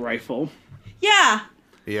assault rifle, Yeah.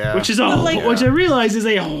 Yeah. which is which I realize is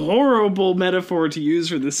a horrible metaphor to use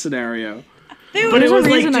for this scenario. They were, But it There's was a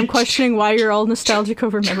like reason I'm to- questioning why you're all nostalgic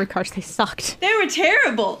over memory cards. They sucked. they were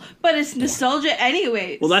terrible, but it's nostalgia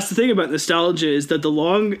anyways. Well, that's the thing about nostalgia is that the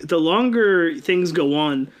longer things go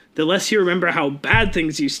on, the less you remember how bad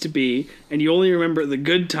things used to be, and you only remember the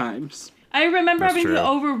good times. I remember That's having true. to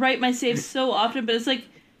overwrite my saves so often, but it's like,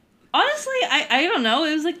 honestly, I don't know.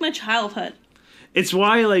 It was like my childhood. It's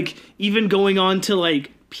why, like, even going on to,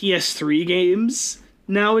 like, PS3 games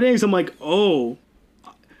nowadays, I'm like, oh.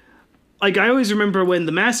 Like, I always remember when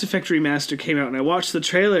the Mass Effect Remaster came out and I watched the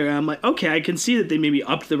trailer and I'm like, okay, I can see that they maybe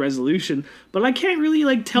upped the resolution, but I can't really,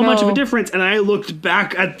 like, tell much of a No. difference. And I looked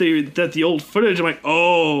back at the old footage, I'm like,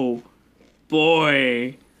 oh,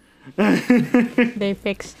 boy. They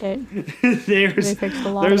fixed it. there's They fixed a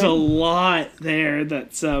lot there's of a it. lot there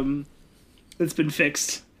that's been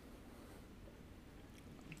fixed.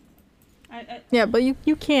 Yeah, but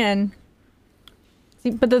you can.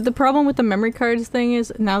 See, but the problem with the memory cards thing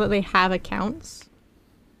is now that they have accounts.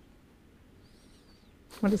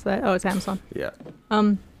 What is that? Oh, it's Amazon. Yeah.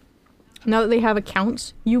 Now that they have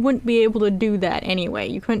accounts, you wouldn't be able to do that anyway.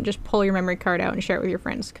 You couldn't just pull your memory card out and share it with your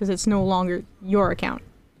friends because it's no longer your account.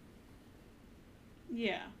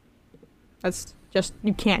 Yeah. That's just,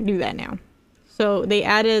 you can't do that now. So they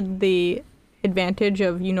added the advantage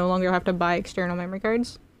of you no longer have to buy external memory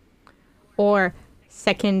cards or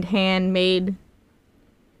second-hand made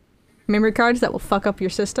memory cards that will fuck up your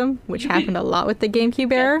system, which happened a lot with the GameCube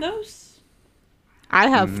Get era. those? I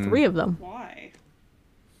have 3 of them Why?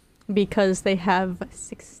 because they have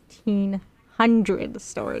 1,600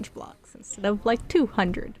 storage blocks instead of like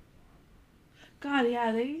 200. God,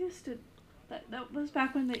 yeah, they used to. That was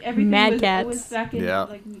back when everything Mad was Cats. back in Yeah.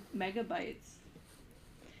 like megabytes.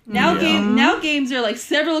 Now games are like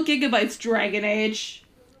several gigabytes. Dragon Age.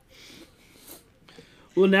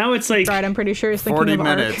 Well, now it's like Right, I'm pretty sure it's thinking 40 of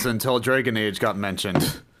Ark. minutes until Dragon Age got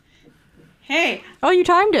mentioned. Hey, Oh, you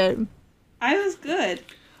timed it. I was good.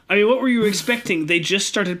 I mean, what were you expecting? They just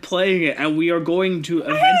started playing it, and we are going to I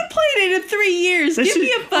haven't played it in 3 years. Give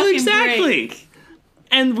me a fucking exactly. break.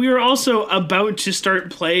 And we are also about to start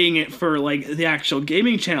playing it for like the actual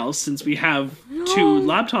gaming channel since we have 2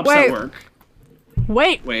 laptops Wait. that work.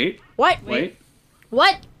 Wait, Wait, what? wait,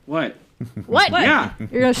 What? what? What? Yeah.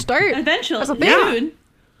 You're gonna start? Eventually, That's a big- soon.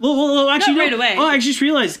 Well, actually, Not right no. away. Oh, I just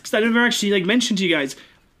realized because I never actually like mentioned to you guys.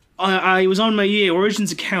 I was on my EA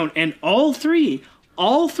Origins account, and all three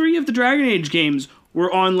of the Dragon Age games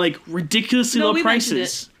were on like ridiculously No, low we mentioned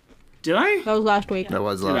prices. Did I? That was last week. That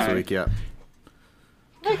was last Right. week, yeah.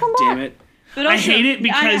 Hey, come Damn back. it. But I also, hate it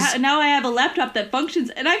because- now I have a laptop that functions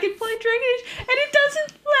and I can play Dragon Age and it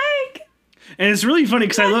doesn't lag. And it's really funny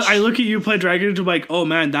because Much. I look at you play Dragon Age, I'm like, oh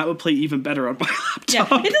man, that would play even better on my Yeah,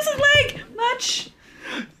 laptop. it doesn't lag much.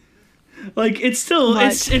 Like it's still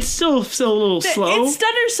Much. it's still a little slow, It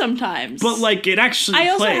stutters sometimes. but like it actually. I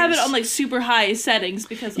also plays. have it on like super high settings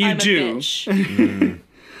because You I'm do. a bitch.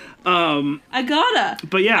 I gotta.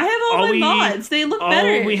 But yeah, I have all my mods. They look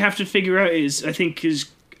better. All we have to figure out is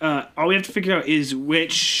all we have to figure out is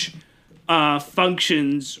which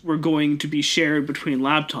functions were going to be shared between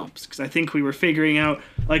laptops, because I think we were figuring out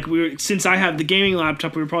since I have the gaming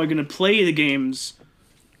laptop, we were probably going to play the games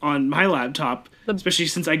on my laptop, especially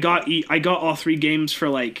since I got all 3 games for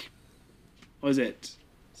like, what was it?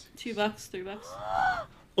 $2, $3.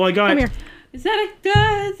 Well, I got. Come here. Is that a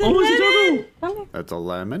Oh, it's a lemon? doggo. Come here. That's a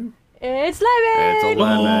lemon. It's lemon. It's a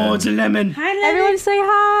lemon. Oh, it's a lemon. Hi, lemon. Everyone say hi.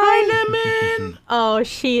 Hi, lemon. Oh,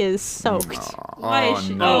 she is soaked. Why Oh, is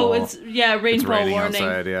she? no. Oh, it's It's rainfall raining warning.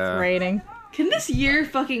 outside, yeah. Raining. Can this year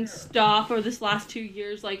fucking stop, or this last 2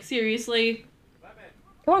 years? Like seriously,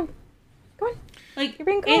 Come on. Come on. like You're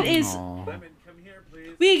being cold. it is.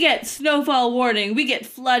 We get snowfall warning, we get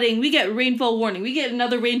flooding, we get rainfall warning, we get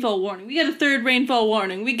another rainfall warning, we get a third rainfall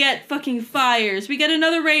warning, we get fucking fires, we get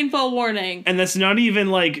another rainfall warning. And that's not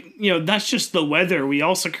even like, that's just the weather. We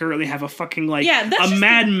also currently have a fucking Yeah, that's a just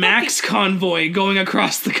Mad the Max convoy going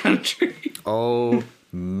across the country. Oh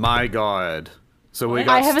my god. So we What?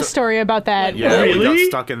 got I have a story about that. Yeah, we got Really?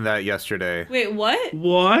 stuck in that yesterday. Wait, what?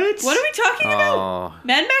 What? What are we talking about? Oh.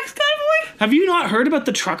 Mad Max convoy? Have you not heard about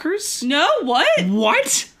the truckers? No, what?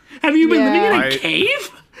 What? Have you been living in a Yeah.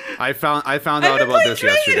 cave? I found I've out been about playing this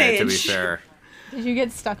Dragon yesterday, to be Age. fair. Did you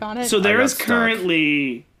get stuck on it? So there got is stuck.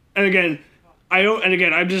 currently, and again,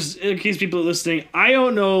 I'm just, in case people are listening, I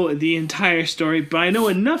don't know the entire story, but I know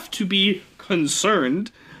enough to be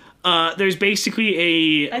concerned. There's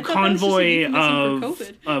basically I a thought that was just a convoy euphemism for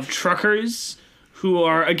COVID. of truckers who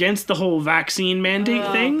are against the whole vaccine mandate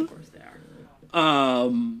thing. Of course they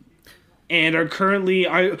are. And are currently,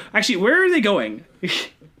 actually, where are they going?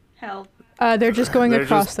 Hell. they're just going They're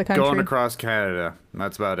across just the country. going across Canada.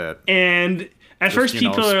 That's about it. And at first Just,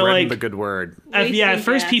 people are spreading like, the good word. at Wasting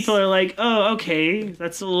first gas. people are like, oh, okay,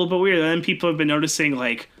 that's a little bit weird. And then people have been noticing,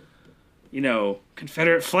 like,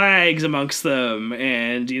 Confederate flags amongst them,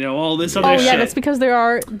 and all this other Oh shit. yeah, that's because there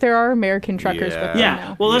are American truckers Yeah. with them Yeah,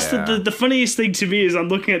 now. well, that's Yeah. the funniest thing to me is I'm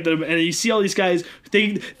looking at them and you see all these guys.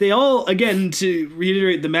 They all, again, to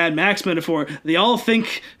reiterate the Mad Max metaphor, they all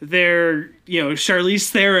think they're Charlize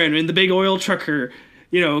Theron in the big oil trucker,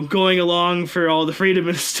 going along for all the freedom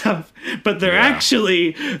and stuff. But they're Yeah.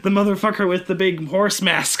 actually the motherfucker with the big horse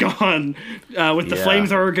mask on, with the Yeah.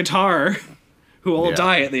 flamethrower guitar, who all Yeah.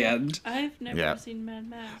 die at the end. I've never Yeah. seen Mad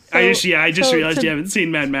Max. I just so realized to- you haven't seen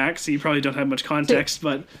Mad Max, so you probably don't have much context.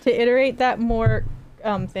 But To iterate that more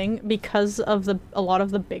thing, because of a lot of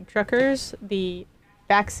the big truckers, the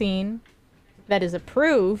vaccine that is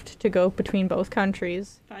approved to go between both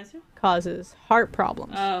countries Pfizer? causes heart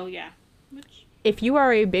problems. Oh yeah. Which If you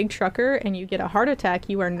are a big trucker and you get a heart attack,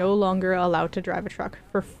 you are no longer allowed to drive a truck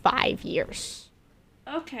for 5 years.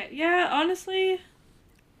 okay, yeah, honestly,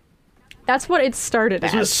 That's what it started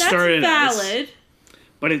That's as. what that's started as. valid.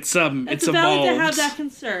 But it's It's it's valid evolved. to have that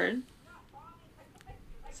concern.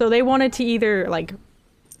 So they wanted to either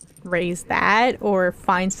raise that or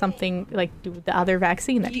find something do the other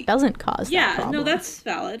vaccine that Ye- doesn't cause that Yeah, problem. no, that's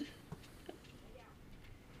valid.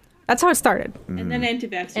 That's how it started. And then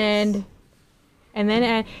anti-vaxxers. And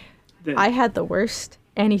then The- I had the worst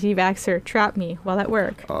anti-vaxxer trap me while at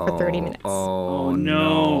work for 30 minutes. Oh,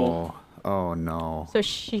 no. Oh no. So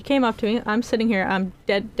she came up to me. I'm sitting here. I'm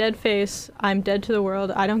dead face. I'm dead to the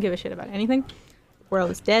world. I don't give a shit about anything. The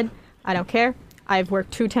world is dead. I don't care. I've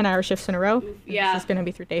worked 2 10-hour shifts in a row. and Yeah. This is going to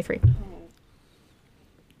be through day 3.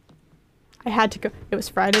 I had to go. It was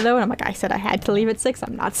Friday, though, and I'm like, I said I had to leave at 6.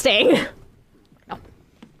 I'm not staying. No.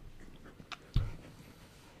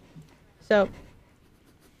 So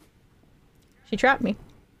she trapped me.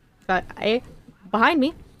 But behind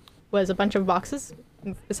me was a bunch of boxes.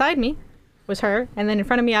 Beside me was her, and then in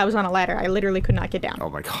front of me I was on a ladder. I literally could not get down. Oh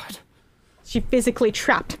my god. She physically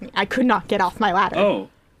trapped me. I could not get off my ladder. Oh,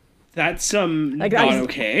 that's I not was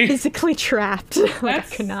okay. physically trapped. I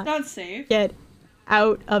That's could not not safe. get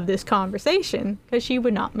out of this conversation because she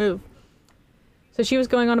would not move. So she was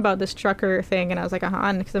going on about this trucker thing, and I was like,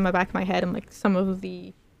 and because in the back of my head, I'm like, some of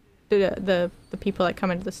the people that come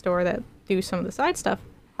into the store that do some of the side stuff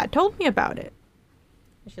had told me about it.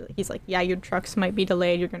 He's like, yeah, your trucks might be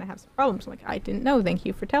delayed. You're gonna have some problems. I'm like, I didn't know. Thank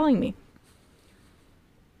you for telling me.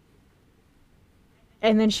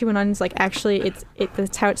 And then she went on and was like, actually,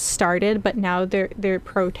 that's how it started, but now they're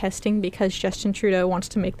protesting because Justin Trudeau wants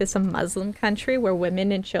to make this a Muslim country where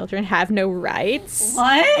women and children have no rights.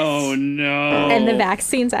 What? Oh no. And the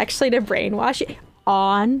vaccine's actually to brainwash you.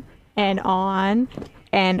 On and on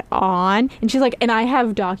and on. And she's like, and I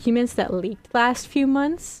have documents that leaked last few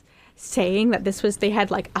months saying that they had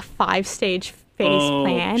like a 5-stage phase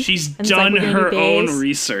plan. She's And it's done like, within her own days.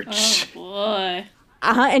 research. Oh boy.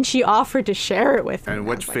 And she offered to share it with me. And I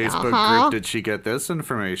which was like, Facebook group did she get this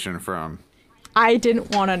information from? I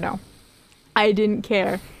didn't want to know. I didn't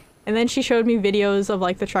care. And then she showed me videos of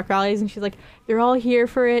like the truck rallies, and she's like, they're all here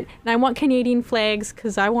for it, and I want Canadian flags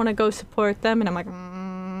because I want to go support them. And I'm like,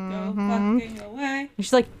 Go fucking away. And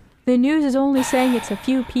she's like, the news is only saying it's a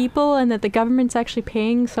few people and that the government's actually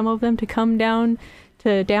paying some of them to come down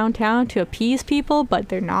to downtown to appease people, but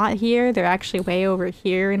they're not here. They're actually way over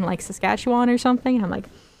here in like Saskatchewan or something. And I'm like,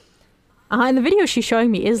 and the video she's showing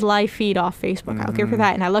me is live feed off Facebook. I don't care for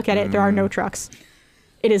that. And I look at it, there are no trucks.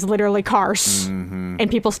 It is literally cars and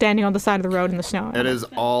people standing on the side of the road in the snow. It is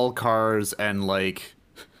all cars and like.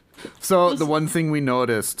 So the one thing we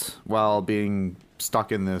noticed while being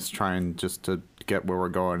stuck in this, trying just to get where we're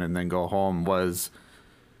going and then go home, was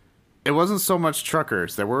it wasn't so much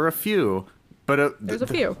truckers. There were a few, but There's a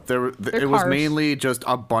few. It was cars. mainly just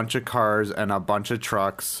a bunch of cars and a bunch of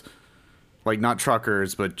trucks. Like, not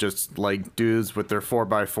truckers, but just like dudes with their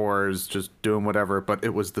 4x4s just doing whatever. But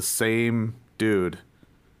it was the same dude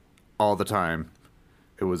all the time.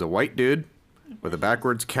 It was a white dude with a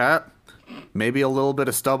backwards cap, maybe a little bit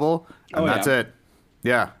of stubble, and that's it.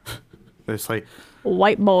 Yeah. It's like,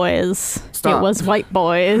 White boys. Stop. It was white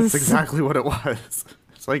boys. that's exactly what it was.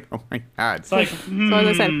 It's like, oh my God. It's like, So as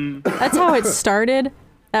I said, that's how it started.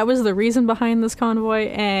 That was the reason behind this convoy,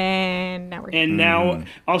 and now we're here. and now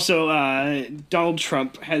also Donald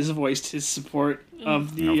Trump has voiced his support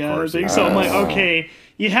of the Of course thing. he So I'm like, has. okay,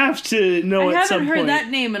 you have to know I at some haven't heard point. that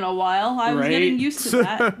name in a while. I was Right? getting used to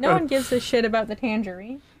that. No one gives a shit about the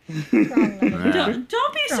tangerine. Don't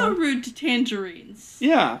be so rude to tangerines.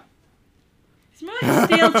 Yeah. It's more like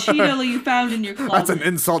stale Cheeto you found in your closet. That's an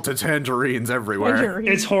insult to tangerines everywhere. Tangerine.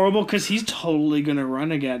 It's horrible because he's totally gonna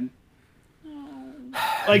run again.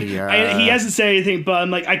 Like Yeah. he hasn't said anything, but I'm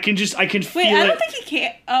like I can feel Wait, I it. don't think he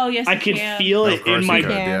can. Oh, yes, I he can feel Of it course in he my could,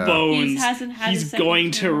 yeah. bones. He hasn't had He's a second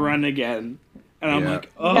going to term. run again, and I'm Yeah.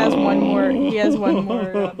 like, He has one more. oh. He has one more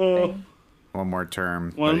thing. One more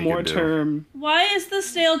term. One that he more can do. term. Why is the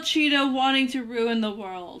stale Cheeto wanting to ruin the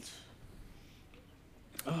world?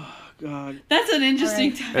 God. That's an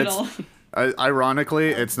interesting title. Ironically,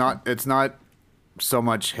 it's not so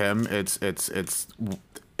much him. It's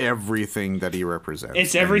everything that he represents.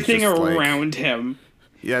 It's And everything just, like, around him.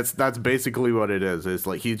 yeah, that's basically what it is. It's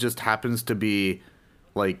like he just happens to be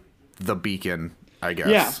like the beacon, I guess.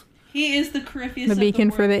 Yeah. He is the Corypheus The of beacon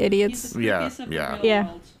the for the world. idiots. He's the Yeah, Corypheus of the yeah. real Yeah.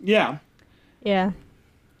 world. Yeah. Yeah.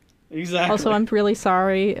 Exactly. Also, I'm really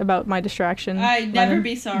sorry about my distraction. I'd never Lemon.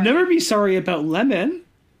 be sorry. Never be sorry about Lemon.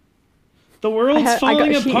 The world's I got-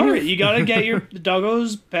 falling she- apart. You gotta get your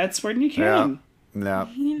doggos pets when you can. Yeah.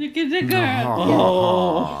 Look at the girl.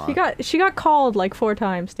 Oh. She got called like 4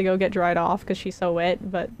 times to go get dried off because she's so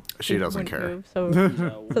wet, but She doesn't wouldn't care. move, so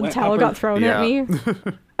the Wet towel pepper. got thrown at Yeah. me.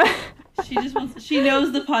 She just wants. She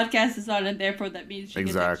knows the podcast is on, and therefore that means she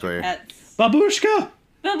Exactly. gets extra pets. Babushka!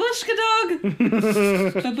 Babushka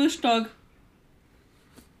dog. Babush dog.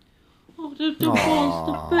 Oh, the paws,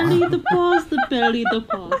 the belly, the paws, the belly, the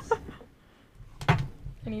paws.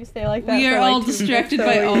 Can you stay like that? We for, are like, all 2 minutes distracted so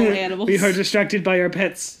by we- all animals. We are distracted by our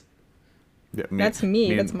pets. Yeah, That's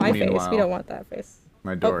me. That's my face. meanwhile, We don't want that face.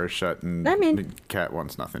 My door is shut, and I mean- the cat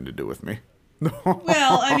wants nothing to do with me. Well,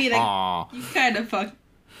 I mean, Aw. you kind of fucked.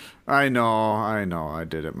 I know, I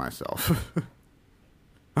did it myself.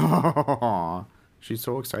 She's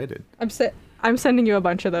so excited. I'm sending you a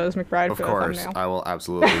bunch of those, McBride, Of for course, the thumbnail. I will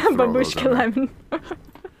absolutely throw those Babushka in there. lemon.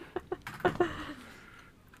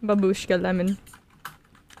 Babushka lemon.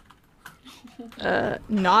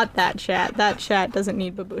 Not that chat. That chat doesn't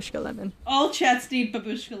need babushka lemon. All chats need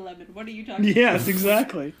babushka lemon. What are you talking Yes,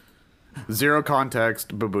 exactly. Zero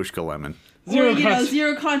context, babushka lemon. about? Or, you know, context.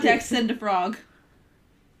 zero context, send a frog.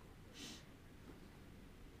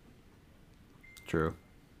 True.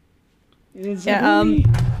 Yeah,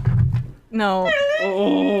 no.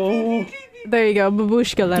 Oh. There you go,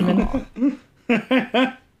 babushka lemon.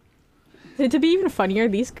 to be even funnier,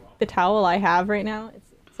 the towel I have right now,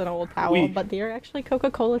 it's an old towel, We- but they're actually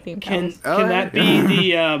Coca-Cola themed Can towels. Oh, can that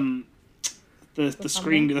be the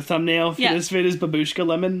screen, the thumbnail for this vid is Babushka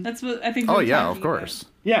Lemon. That's what I think. Oh we're yeah, talking of course.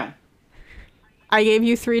 Yeah. I gave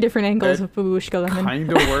you 3 different angles It of Babushka Lemon.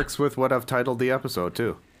 Kind of works with what I've titled the episode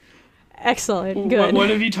too. Excellent. Good. What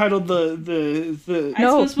have you titled the? I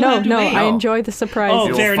No, suppose we'll have to no. wait. I enjoy the surprises. Oh,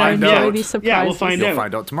 You'll fair find enough. out. Enjoy these surprises. Yeah, we'll find You'll out.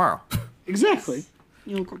 find out tomorrow. Exactly.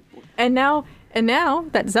 And now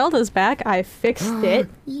that Zelda's back, I fixed it.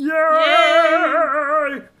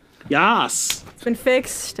 Yay! Yes. It's been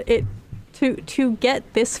fixed. To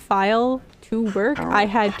get this file to work, I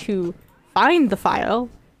had to find the file,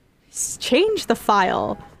 change the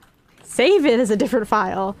file, save it as a different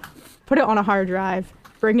file, put it on a hard drive,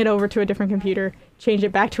 bring it over to a different computer, change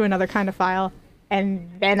it back to another kind of file, and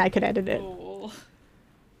then I could edit it. Oh.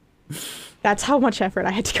 That's how much effort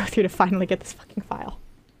I had to go through to finally get this fucking file.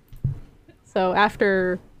 So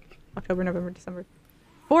after October, November, December,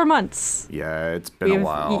 4 months. Yeah, it's been a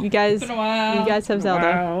while. You guys, Been a while. you guys have Zelda.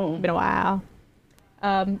 Wow. Been a while.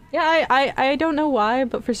 Yeah, I don't know why,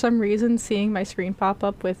 but for some reason, seeing my screen pop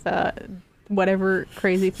up with whatever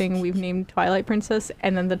crazy thing we've named Twilight Princess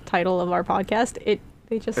and then the title of our podcast, it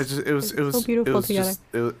was so beautiful together.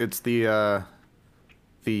 It's the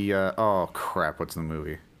oh crap, what's the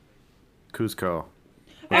movie? Cusco.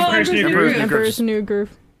 Emperor's New Emperor's Groove. New Emperor's New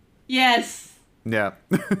Groove. Yes. Yeah.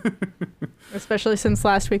 Especially since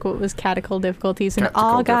last week what was catechal difficulties and Tactical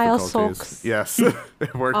Argyle difficulties. sucks. Yes,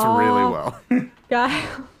 it worked really well.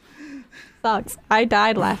 Guile sucks. I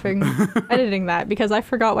died laughing editing that because I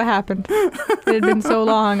forgot what happened. It had been so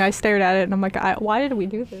long. I stared at it and I'm like, why did we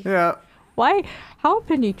do this? Yeah. Why? How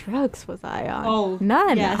many drugs was I on? Oh,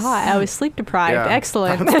 None. yes. I was sleep deprived. Yeah,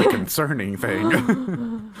 Excellent. That's the concerning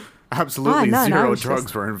thing. Absolutely no, zero it's drugs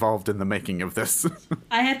just- were involved in the making of this.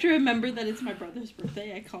 I have to remember that it's my brother's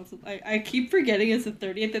birthday. I keep forgetting it's the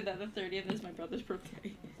 30th and that the 30th is my brother's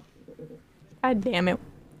birthday. God damn it.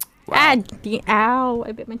 Wow. Ow,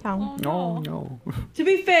 I bit my tongue. Oh, no. To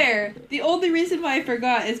be fair, the only reason why I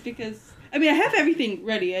forgot is because I have everything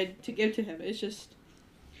ready to give to him. It's just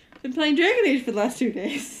I've been playing Dragon Age for the last 2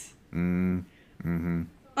 days. Mm-hmm.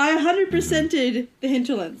 I 100%ed the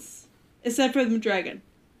hinterlands, except for the dragon,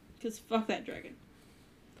 because fuck that dragon.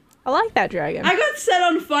 I like that dragon. I got set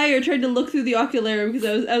on fire trying to look through the ocularium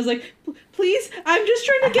because I was like, please, I'm just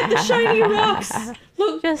trying to get the shiny rocks.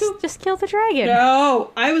 Look, Just kill the dragon.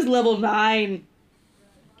 no, I was level 9.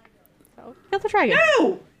 So, kill the dragon.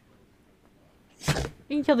 No,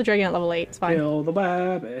 You can kill the dragon at level 8. It's fine. Kill the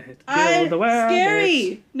rabbit. Kill I'm the rabbit.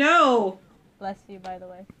 scary. No. Bless you, by the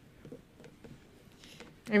way.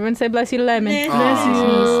 Everyone say bless you to lemon. Bless you.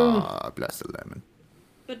 Ah, bless the lemon.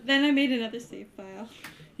 But then I made another save file.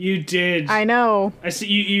 You did. I know. I see.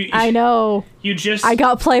 You. I know. You just. I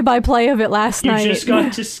got play-by-play of it last You night. just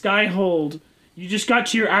got to Skyhold. You just got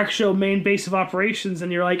to your actual main base of operations,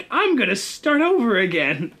 and you're like, I'm gonna start over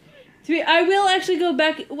again. I will actually go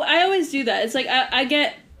back. I always do that. It's like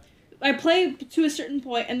I play to a certain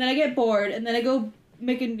point, and then I get bored, and then I go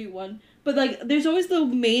make a new one. But like, there's always the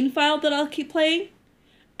main file that I'll keep playing,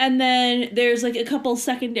 and then there's like a couple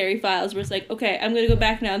secondary files where it's like, okay, I'm gonna go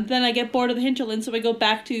back now. And then I get bored of the hinterland, so I go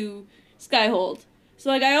back to Skyhold. So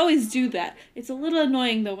like, I always do that. It's a little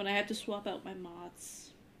annoying though when I have to swap out my mods.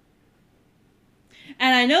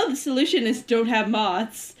 And I know the solution is don't have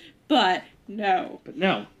mods, but no. But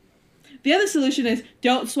no. The other solution is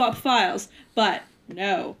don't swap files, but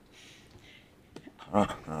no.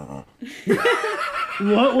 What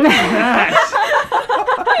was that?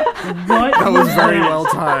 What? That was very well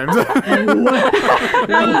timed. That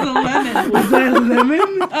was a lemon. Was that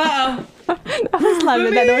lemon? Uh-oh. That was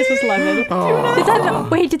lemon. That noise was lemon. Oh.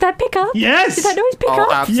 Did that pick up? Yes. Did that noise pick Oh,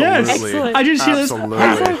 up? absolutely. Yes. Excellent. I just hear this.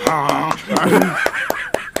 Absolutely.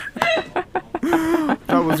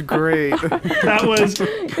 That was great. That was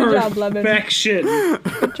job, lemon. perfection.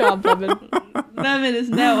 Good job, lemon. Lemon is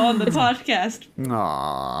now on the podcast.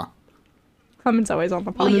 Aww. Clement's always on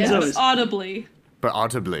the Well, podcast. yes, always- audibly. But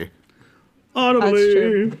audibly. Audibly. That's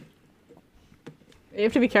true. You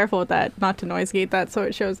have to be careful with that, not to noise gate that so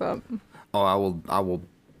it shows up. Oh, I will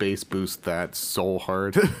bass boost that so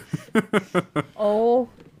hard. Oh,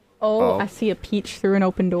 Oh. I see a peach through an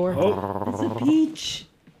open door. Oh. It's a peach.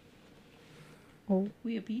 Oh.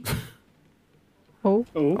 We a peach? Oh.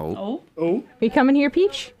 Oh. Oh. Oh, Oh. Are you coming here,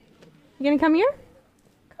 Peach? You gonna come here?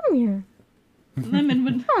 Come here. lemon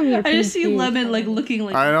would. Come here, I just see Peachy. lemon like looking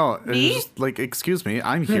like. I know. Me? It's just like, excuse me,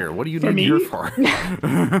 I'm here. What do you For need me? here for?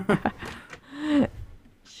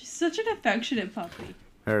 She's such an affectionate puppy.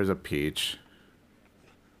 There's a peach.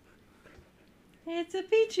 It's a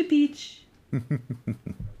peachy peach.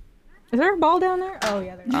 Is there a ball down there? Oh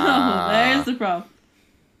yeah, there is. No, there's the problem.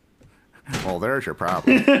 Well, there's your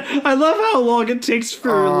problem. I love how long it takes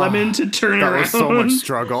for Lemon to turn That around. was so much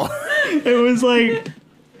struggle. It was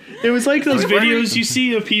like those videos you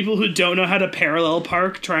see of people who don't know how to parallel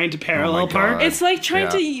park trying to parallel park. God. It's like trying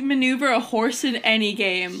Yeah. to maneuver a horse in any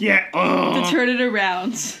game Yeah. to turn it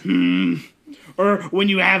around. Or when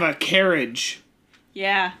you have a carriage.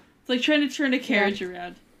 Yeah. It's like trying to turn a carriage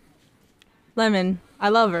around. Lemon, I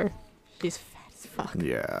love her. She's fat as fuck.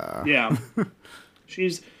 Yeah. Yeah.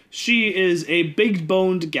 She is a big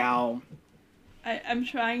boned gal. I'm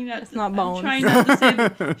trying not to. not bones. I'm trying not to say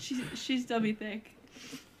that she's dummy thick.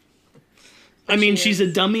 I mean, She she's is.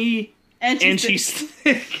 a dummy And and she's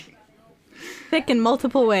thick. Thick in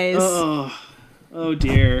multiple ways. Oh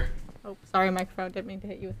dear. Oh, sorry, microphone. Didn't mean to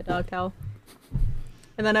hit you with a dog towel.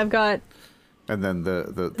 And then I've got And then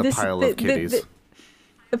the this- pile of kitties.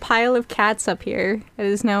 the pile of cats up here. It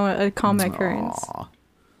is now a common occurrence. Aw.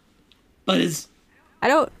 But it's I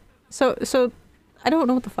don't. So I don't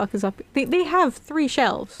know what the fuck is up. They have 3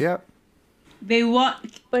 shelves. Yep. They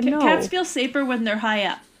want. But no. Cats feel safer when they're high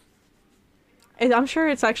up. I'm sure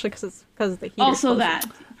it's actually because of the heater. Also, closer. that.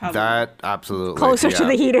 Probably. That absolutely. Closer to yeah.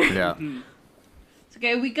 the heater. Yeah.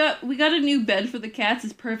 Okay, we got a new bed for the cats.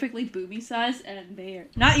 It's perfectly booby size, and they are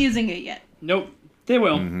not using it yet. nope. They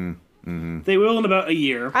will. They will in about a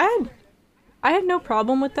year. I had no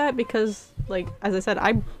problem with that because, like, as I said,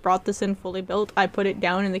 I brought this in fully built. I put it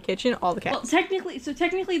down in the kitchen. All the Well, cats.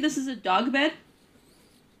 technically, this is a dog bed.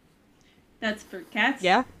 That's for cats.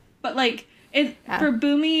 Yeah. But like it Yeah. for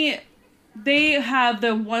Boomy, they have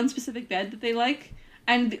the one specific bed that they like,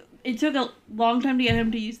 and it took a long time to get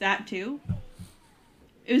him to use that too.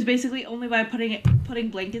 It was basically only by putting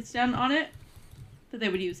blankets down on it that they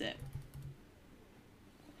would use it.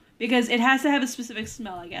 Because it has to have a specific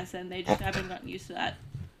smell, I guess, and they just haven't gotten used to that.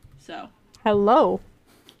 So, Hello.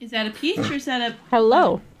 is that a peach or is that a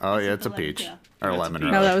Hello. Oh Is yeah, it it's a the lemon peach tail? or That's a lemon. peach.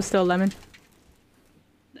 No, rather. that was still lemon.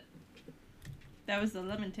 That was the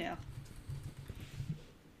lemon tail.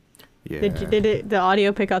 Yeah. Did the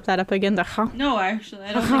audio pick up that up again? The huh? No, actually,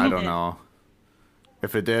 I don't think I it don't did. know.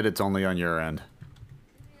 If it did, it's only on your end.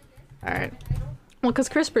 All right. Well, because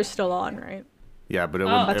CRISPR's still on, right? Yeah, but it Oh.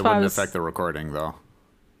 wouldn't, That's it why I wouldn't was- affect the recording though.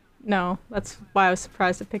 No, that's why I was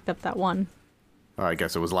surprised it picked up that one. Oh, I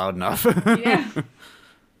guess it was loud enough. Yeah.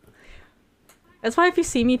 That's why if you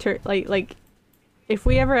see me like if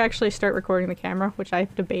we ever actually start recording the camera, which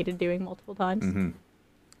I've debated doing multiple times,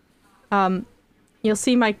 you'll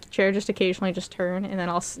see my chair just occasionally just turn, and then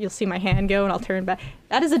you'll see my hand go, and I'll turn back.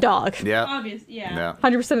 That is a dog. Yeah. Obvious, yeah. Yeah.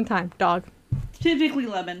 100% of the time, dog. Typically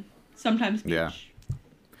lemon, sometimes peach. Yeah.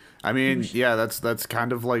 I mean, yeah, that's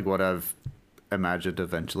kind of like what I've imagined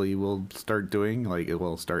eventually we'll start doing. Like, it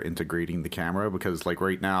will start integrating the camera because, like,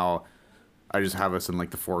 right now, I just have us in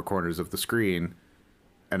like the 4 corners of the screen,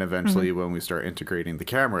 and eventually, when we start integrating the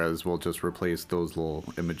cameras, we'll just replace those little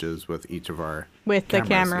images with each of our With the cameras,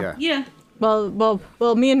 camera. Yeah. Yeah.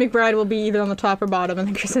 Well, me and McBride will be either on the top or bottom, and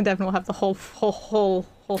then Chris and Devin will have the whole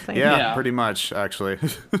thing. Yeah, Yeah. pretty much actually.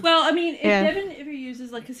 Well, I mean, if Yeah. Devin ever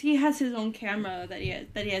uses because he has his own camera that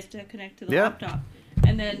he has to connect to the Yeah. laptop,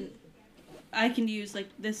 and then I can use like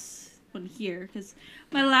this one here because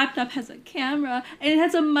my laptop has a camera and it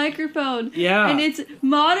has a microphone. Yeah. And it's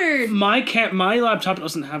modern. My laptop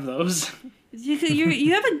doesn't have those.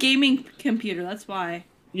 You have a gaming computer. That's why.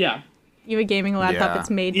 Yeah, You have a gaming laptop. Yeah. It's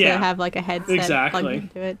made Yeah. to have like a headset Exactly. plugged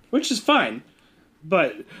into it. which is fine.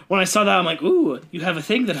 But when I saw that, I'm like, ooh, you have a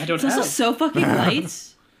thing that I don't It's also have. so fucking light.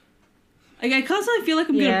 Like I constantly feel like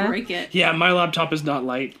I'm Yeah. gonna break it. Yeah, my laptop is not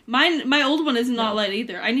light. My old one is not light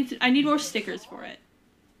either. I need more stickers for it.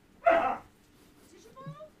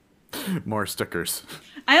 More stickers.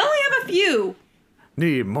 I only have a few.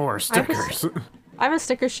 Need more stickers. I have a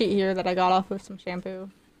sticker sheet here that I got off with some shampoo.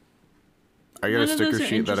 I got None a of sticker those are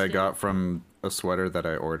sheet that I interesting. got from a sweater that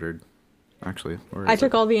I ordered. Actually, where I is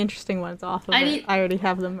took it? all the interesting ones off of I it. need- I already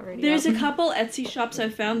have them already. There's up. a couple Etsy shops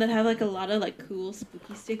I've found that have like a lot of like cool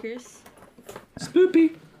spooky stickers,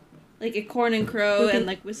 Spoopy. like a corn and crow Spooky. and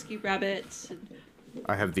like whiskey rabbits. And...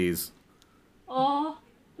 I have these. Aw,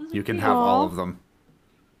 those are You can cute. have all Aw. of them.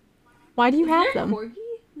 Why do you Is have there a them? corgi?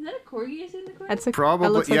 Is that a corgi? Is in the corner? That's a that Probably,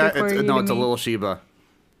 looks like yeah. a corgi No, to it's a me. little Shiba.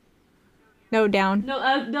 No, down. No,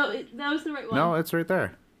 that was the right one. No, it's right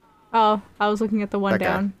there. Oh, I was looking at the one That guy.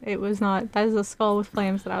 down. It was not. That is a skull with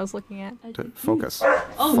flames that I was looking at. Focus.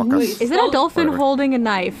 Oh, Focus. wait. Is it a dolphin Whatever. holding a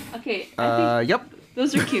knife? Okay. I think Yep.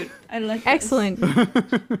 those are cute. I like. those. Excellent.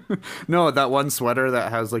 No, that one sweater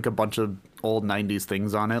that has like a bunch of old '90s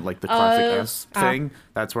things on it, like the classic S thing.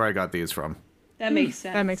 That's where I got these from. That makes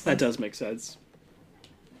sense. That makes That sense. does make sense.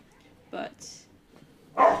 But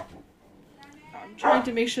I'm trying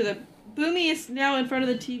to make sure that Boomy is now in front of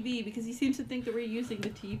the TV because he seems to think that we're using the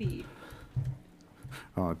TV.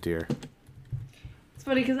 Oh dear. It's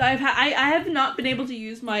funny because I have not been able to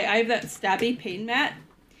use I have that stabby pain mat.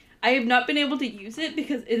 I have not been able to use it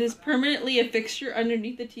because it is permanently a fixture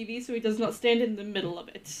underneath the TV, so he does not stand in the middle of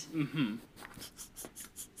it. Mm-hmm.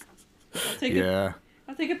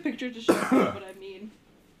 I'll take a picture to show you what I mean.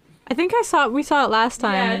 I think we saw it last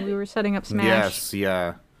time Yeah. when we were setting up Smash. Yes,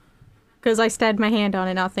 yeah. Because I stabbed my hand on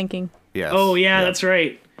it, not thinking. Yes. Oh yeah, that's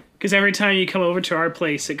right. Because every time you come over to our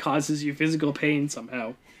place, it causes you physical pain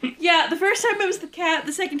somehow. Yeah, the first time it was the cat,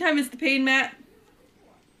 the second time it's the pain mat.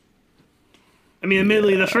 I mean,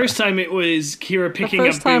 admittedly, the first time it was Kira The picking up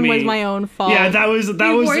first time Boomy. was my own fault. Yeah, that was We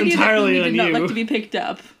warned you that entirely Boomy on did not like to you. be picked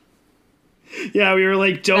up. Yeah, we were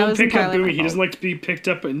like, don't was pick up entirely my Boomy. He doesn't fault. like to be picked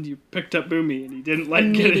up, and you picked up Boomy, and he didn't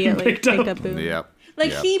like getting Immediately picked up. Boom. Yep. Like,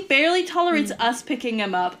 Yep. he barely tolerates us picking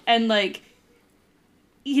him up, and, like,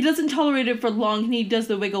 he doesn't tolerate it for long, and he does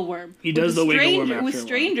the wiggle worm. He does the wiggle worm after With a while.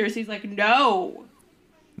 strangers, he's like, no.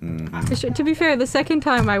 To be fair, the second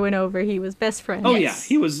time I went over, he was best friend. Oh Yes.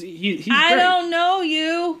 yeah, he's I great. don't know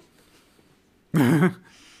you.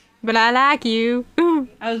 But I like you.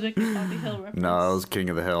 I was making Bobby Hill reference. No, it was King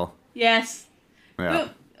of the Hill. Yes. Yeah.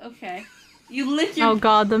 Oh, okay. You licked your... Oh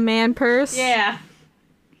god, the man purse. Yeah.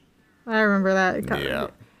 I remember that. God. Yeah.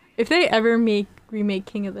 If they ever remake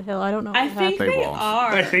King of the Hill, I don't know what I will think happen. they won't.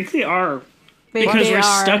 are. I think they are. They Because we're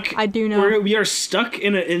are. stuck. I do know. We are stuck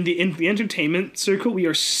in the entertainment circle. We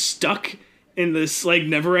are stuck in this like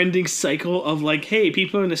never-ending cycle of like, hey,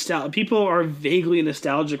 people are vaguely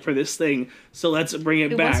nostalgic for this thing, so let's bring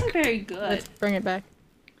it It back. wasn't very good. Let's bring it back.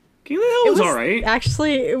 King of the Hill was alright.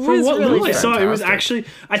 Actually, it For was what really little I good. saw, it was Fantastic. actually.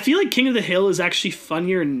 I feel like King of the Hill is actually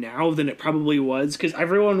funnier now than it probably was because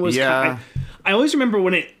everyone was. Yeah. I always remember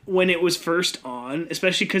when it was first on,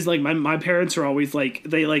 especially because like my parents are always like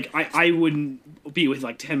they like I wouldn't be with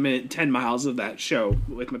like 10 miles of that show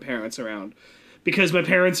with my parents around because my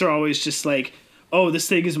parents are always just like, oh, this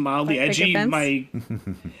thing is mildly Like, take edgy. offense?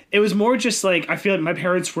 It was more just like I feel like my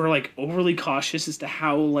parents were like overly cautious as to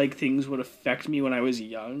how like things would affect me when I was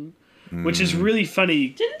young, which is really funny.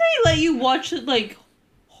 Didn't they let you watch like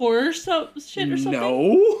horror shit or something?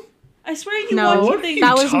 No. I swear you No. watched What are something. you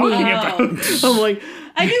That was talking me. about? I'm like,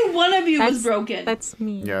 I knew one of you was That's- broken. That's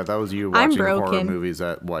me. Yeah, that was you I'm watching horror broken. movies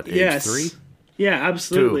at what, age yes. 3? Yeah,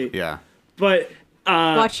 absolutely. 2, yeah. But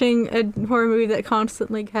Watching a horror movie that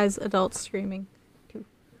constantly has adults screaming.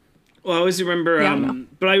 well, I always remember. Yeah, I know.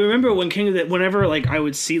 But I remember when whenever like I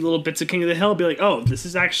would see little bits of King of the Hill, I'd be like, oh, this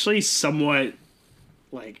is actually somewhat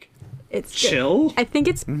like It's good. chill. I think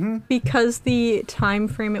it's because the time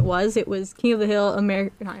frame it was King of the Hill, not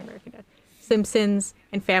American Dad, Simpsons,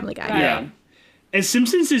 and Family Guy. Yeah. And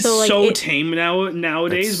Simpsons is So, like, so it- tame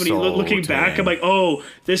nowadays. It's When you so looking back, tame. I'm like, oh,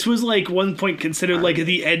 this was like one point considered like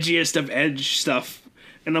the edgiest of edge stuff,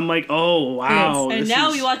 and I'm like, oh wow. and this now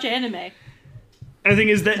is... we watch anime. And the thing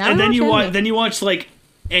is that, Now and we then you watch watch, anime. then you watch like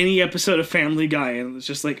any episode of Family Guy, and it's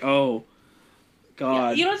just like, oh,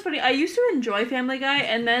 god. You know what's funny? I used to enjoy Family Guy,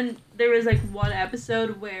 and then there was like one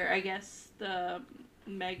episode where I guess the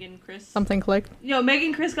Meg and Chris, Something clicked. Meg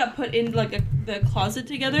and Chris got put in like the closet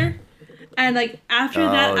together, and like after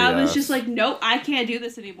that, Oh, I was yes. just like, nope, I can't do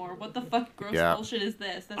this anymore. What the fuck, gross Yeah. bullshit is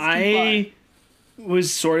this? That's too I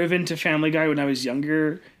was sort of into Family Guy when I was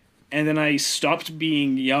younger, and then I stopped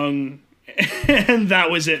being young, and that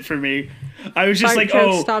was it for me. I was just Fart like,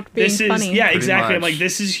 jokes oh, stopped being this is funny. yeah, Pretty exactly. I'm much. like,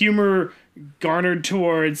 this is humor garnered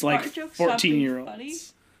towards like Fart jokes stopped being 14-year-olds. funny?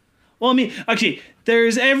 Well, I mean, actually,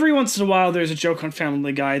 there's every once in a while there's a joke on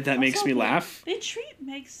Family Guy that makes Also, me they- laugh. They treat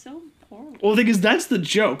Meg so poorly. Well, the thing is, that's the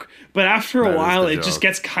joke. But after That a is while, the it just joke.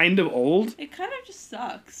 gets kind of old. It kind of just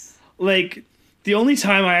sucks. Like, the only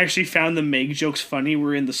time I actually found the Meg jokes funny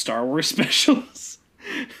were in the Star Wars specials.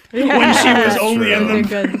 When she was only in They're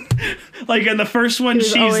them. good. Like, in the first one, She was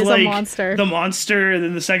she's always a like monster. the monster, and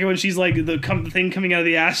then the second one, she's like the thing coming out of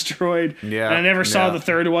the asteroid. Yeah, And I never saw yeah. the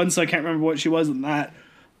third one, so I can't remember what she was in that.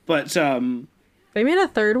 But, They made a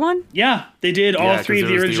third one. yeah, they did all Yeah, 'cause three of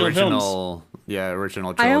it the was original films. Yeah,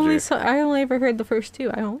 original trilogy. I only ever heard the first two.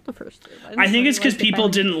 I own the first two. I think it's because because people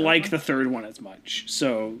didn't like the third one as much,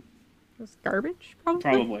 so It was garbage, probably.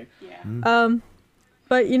 probably. Yeah.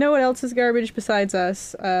 But you know what else is garbage besides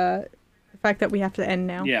us? The fact that we have to end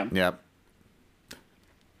now. Yeah. Yep.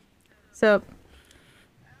 So,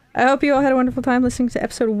 I hope you all had a wonderful time listening to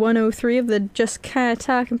episode 103 of the Just Kinda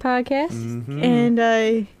Talking podcast.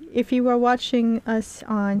 And if you are watching us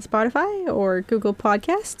on Spotify or Google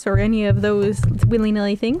Podcasts or any of those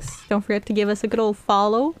willy-nilly things, don't forget to give us a good old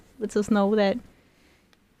follow. Lets us know that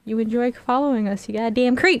you enjoy following us, you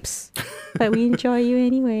goddamn creeps. But we enjoy you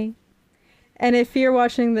anyway. And if you're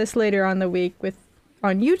watching this later on the week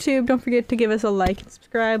on YouTube, don't forget to give us a like and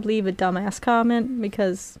subscribe. Leave a dumbass comment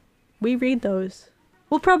because we read those.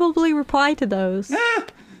 We'll probably reply to those.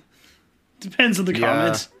 Depends on the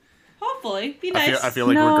comments. Hopefully, be nice. I feel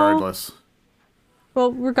like No. regardless.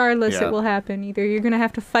 Well, regardless, Yeah. it will happen. Either you're gonna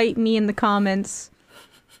have to fight me in the comments,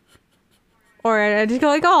 or I just go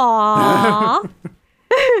like, "Aww."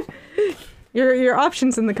 Your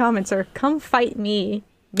options in the comments are come fight me,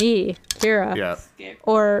 Kira, Yeah. Skip.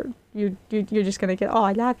 or you're just gonna get, "Oh,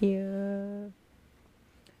 I love you."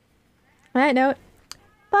 On that note,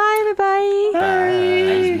 bye everybody.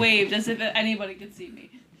 I just waved as if anybody could see me.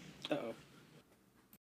 Uh-oh.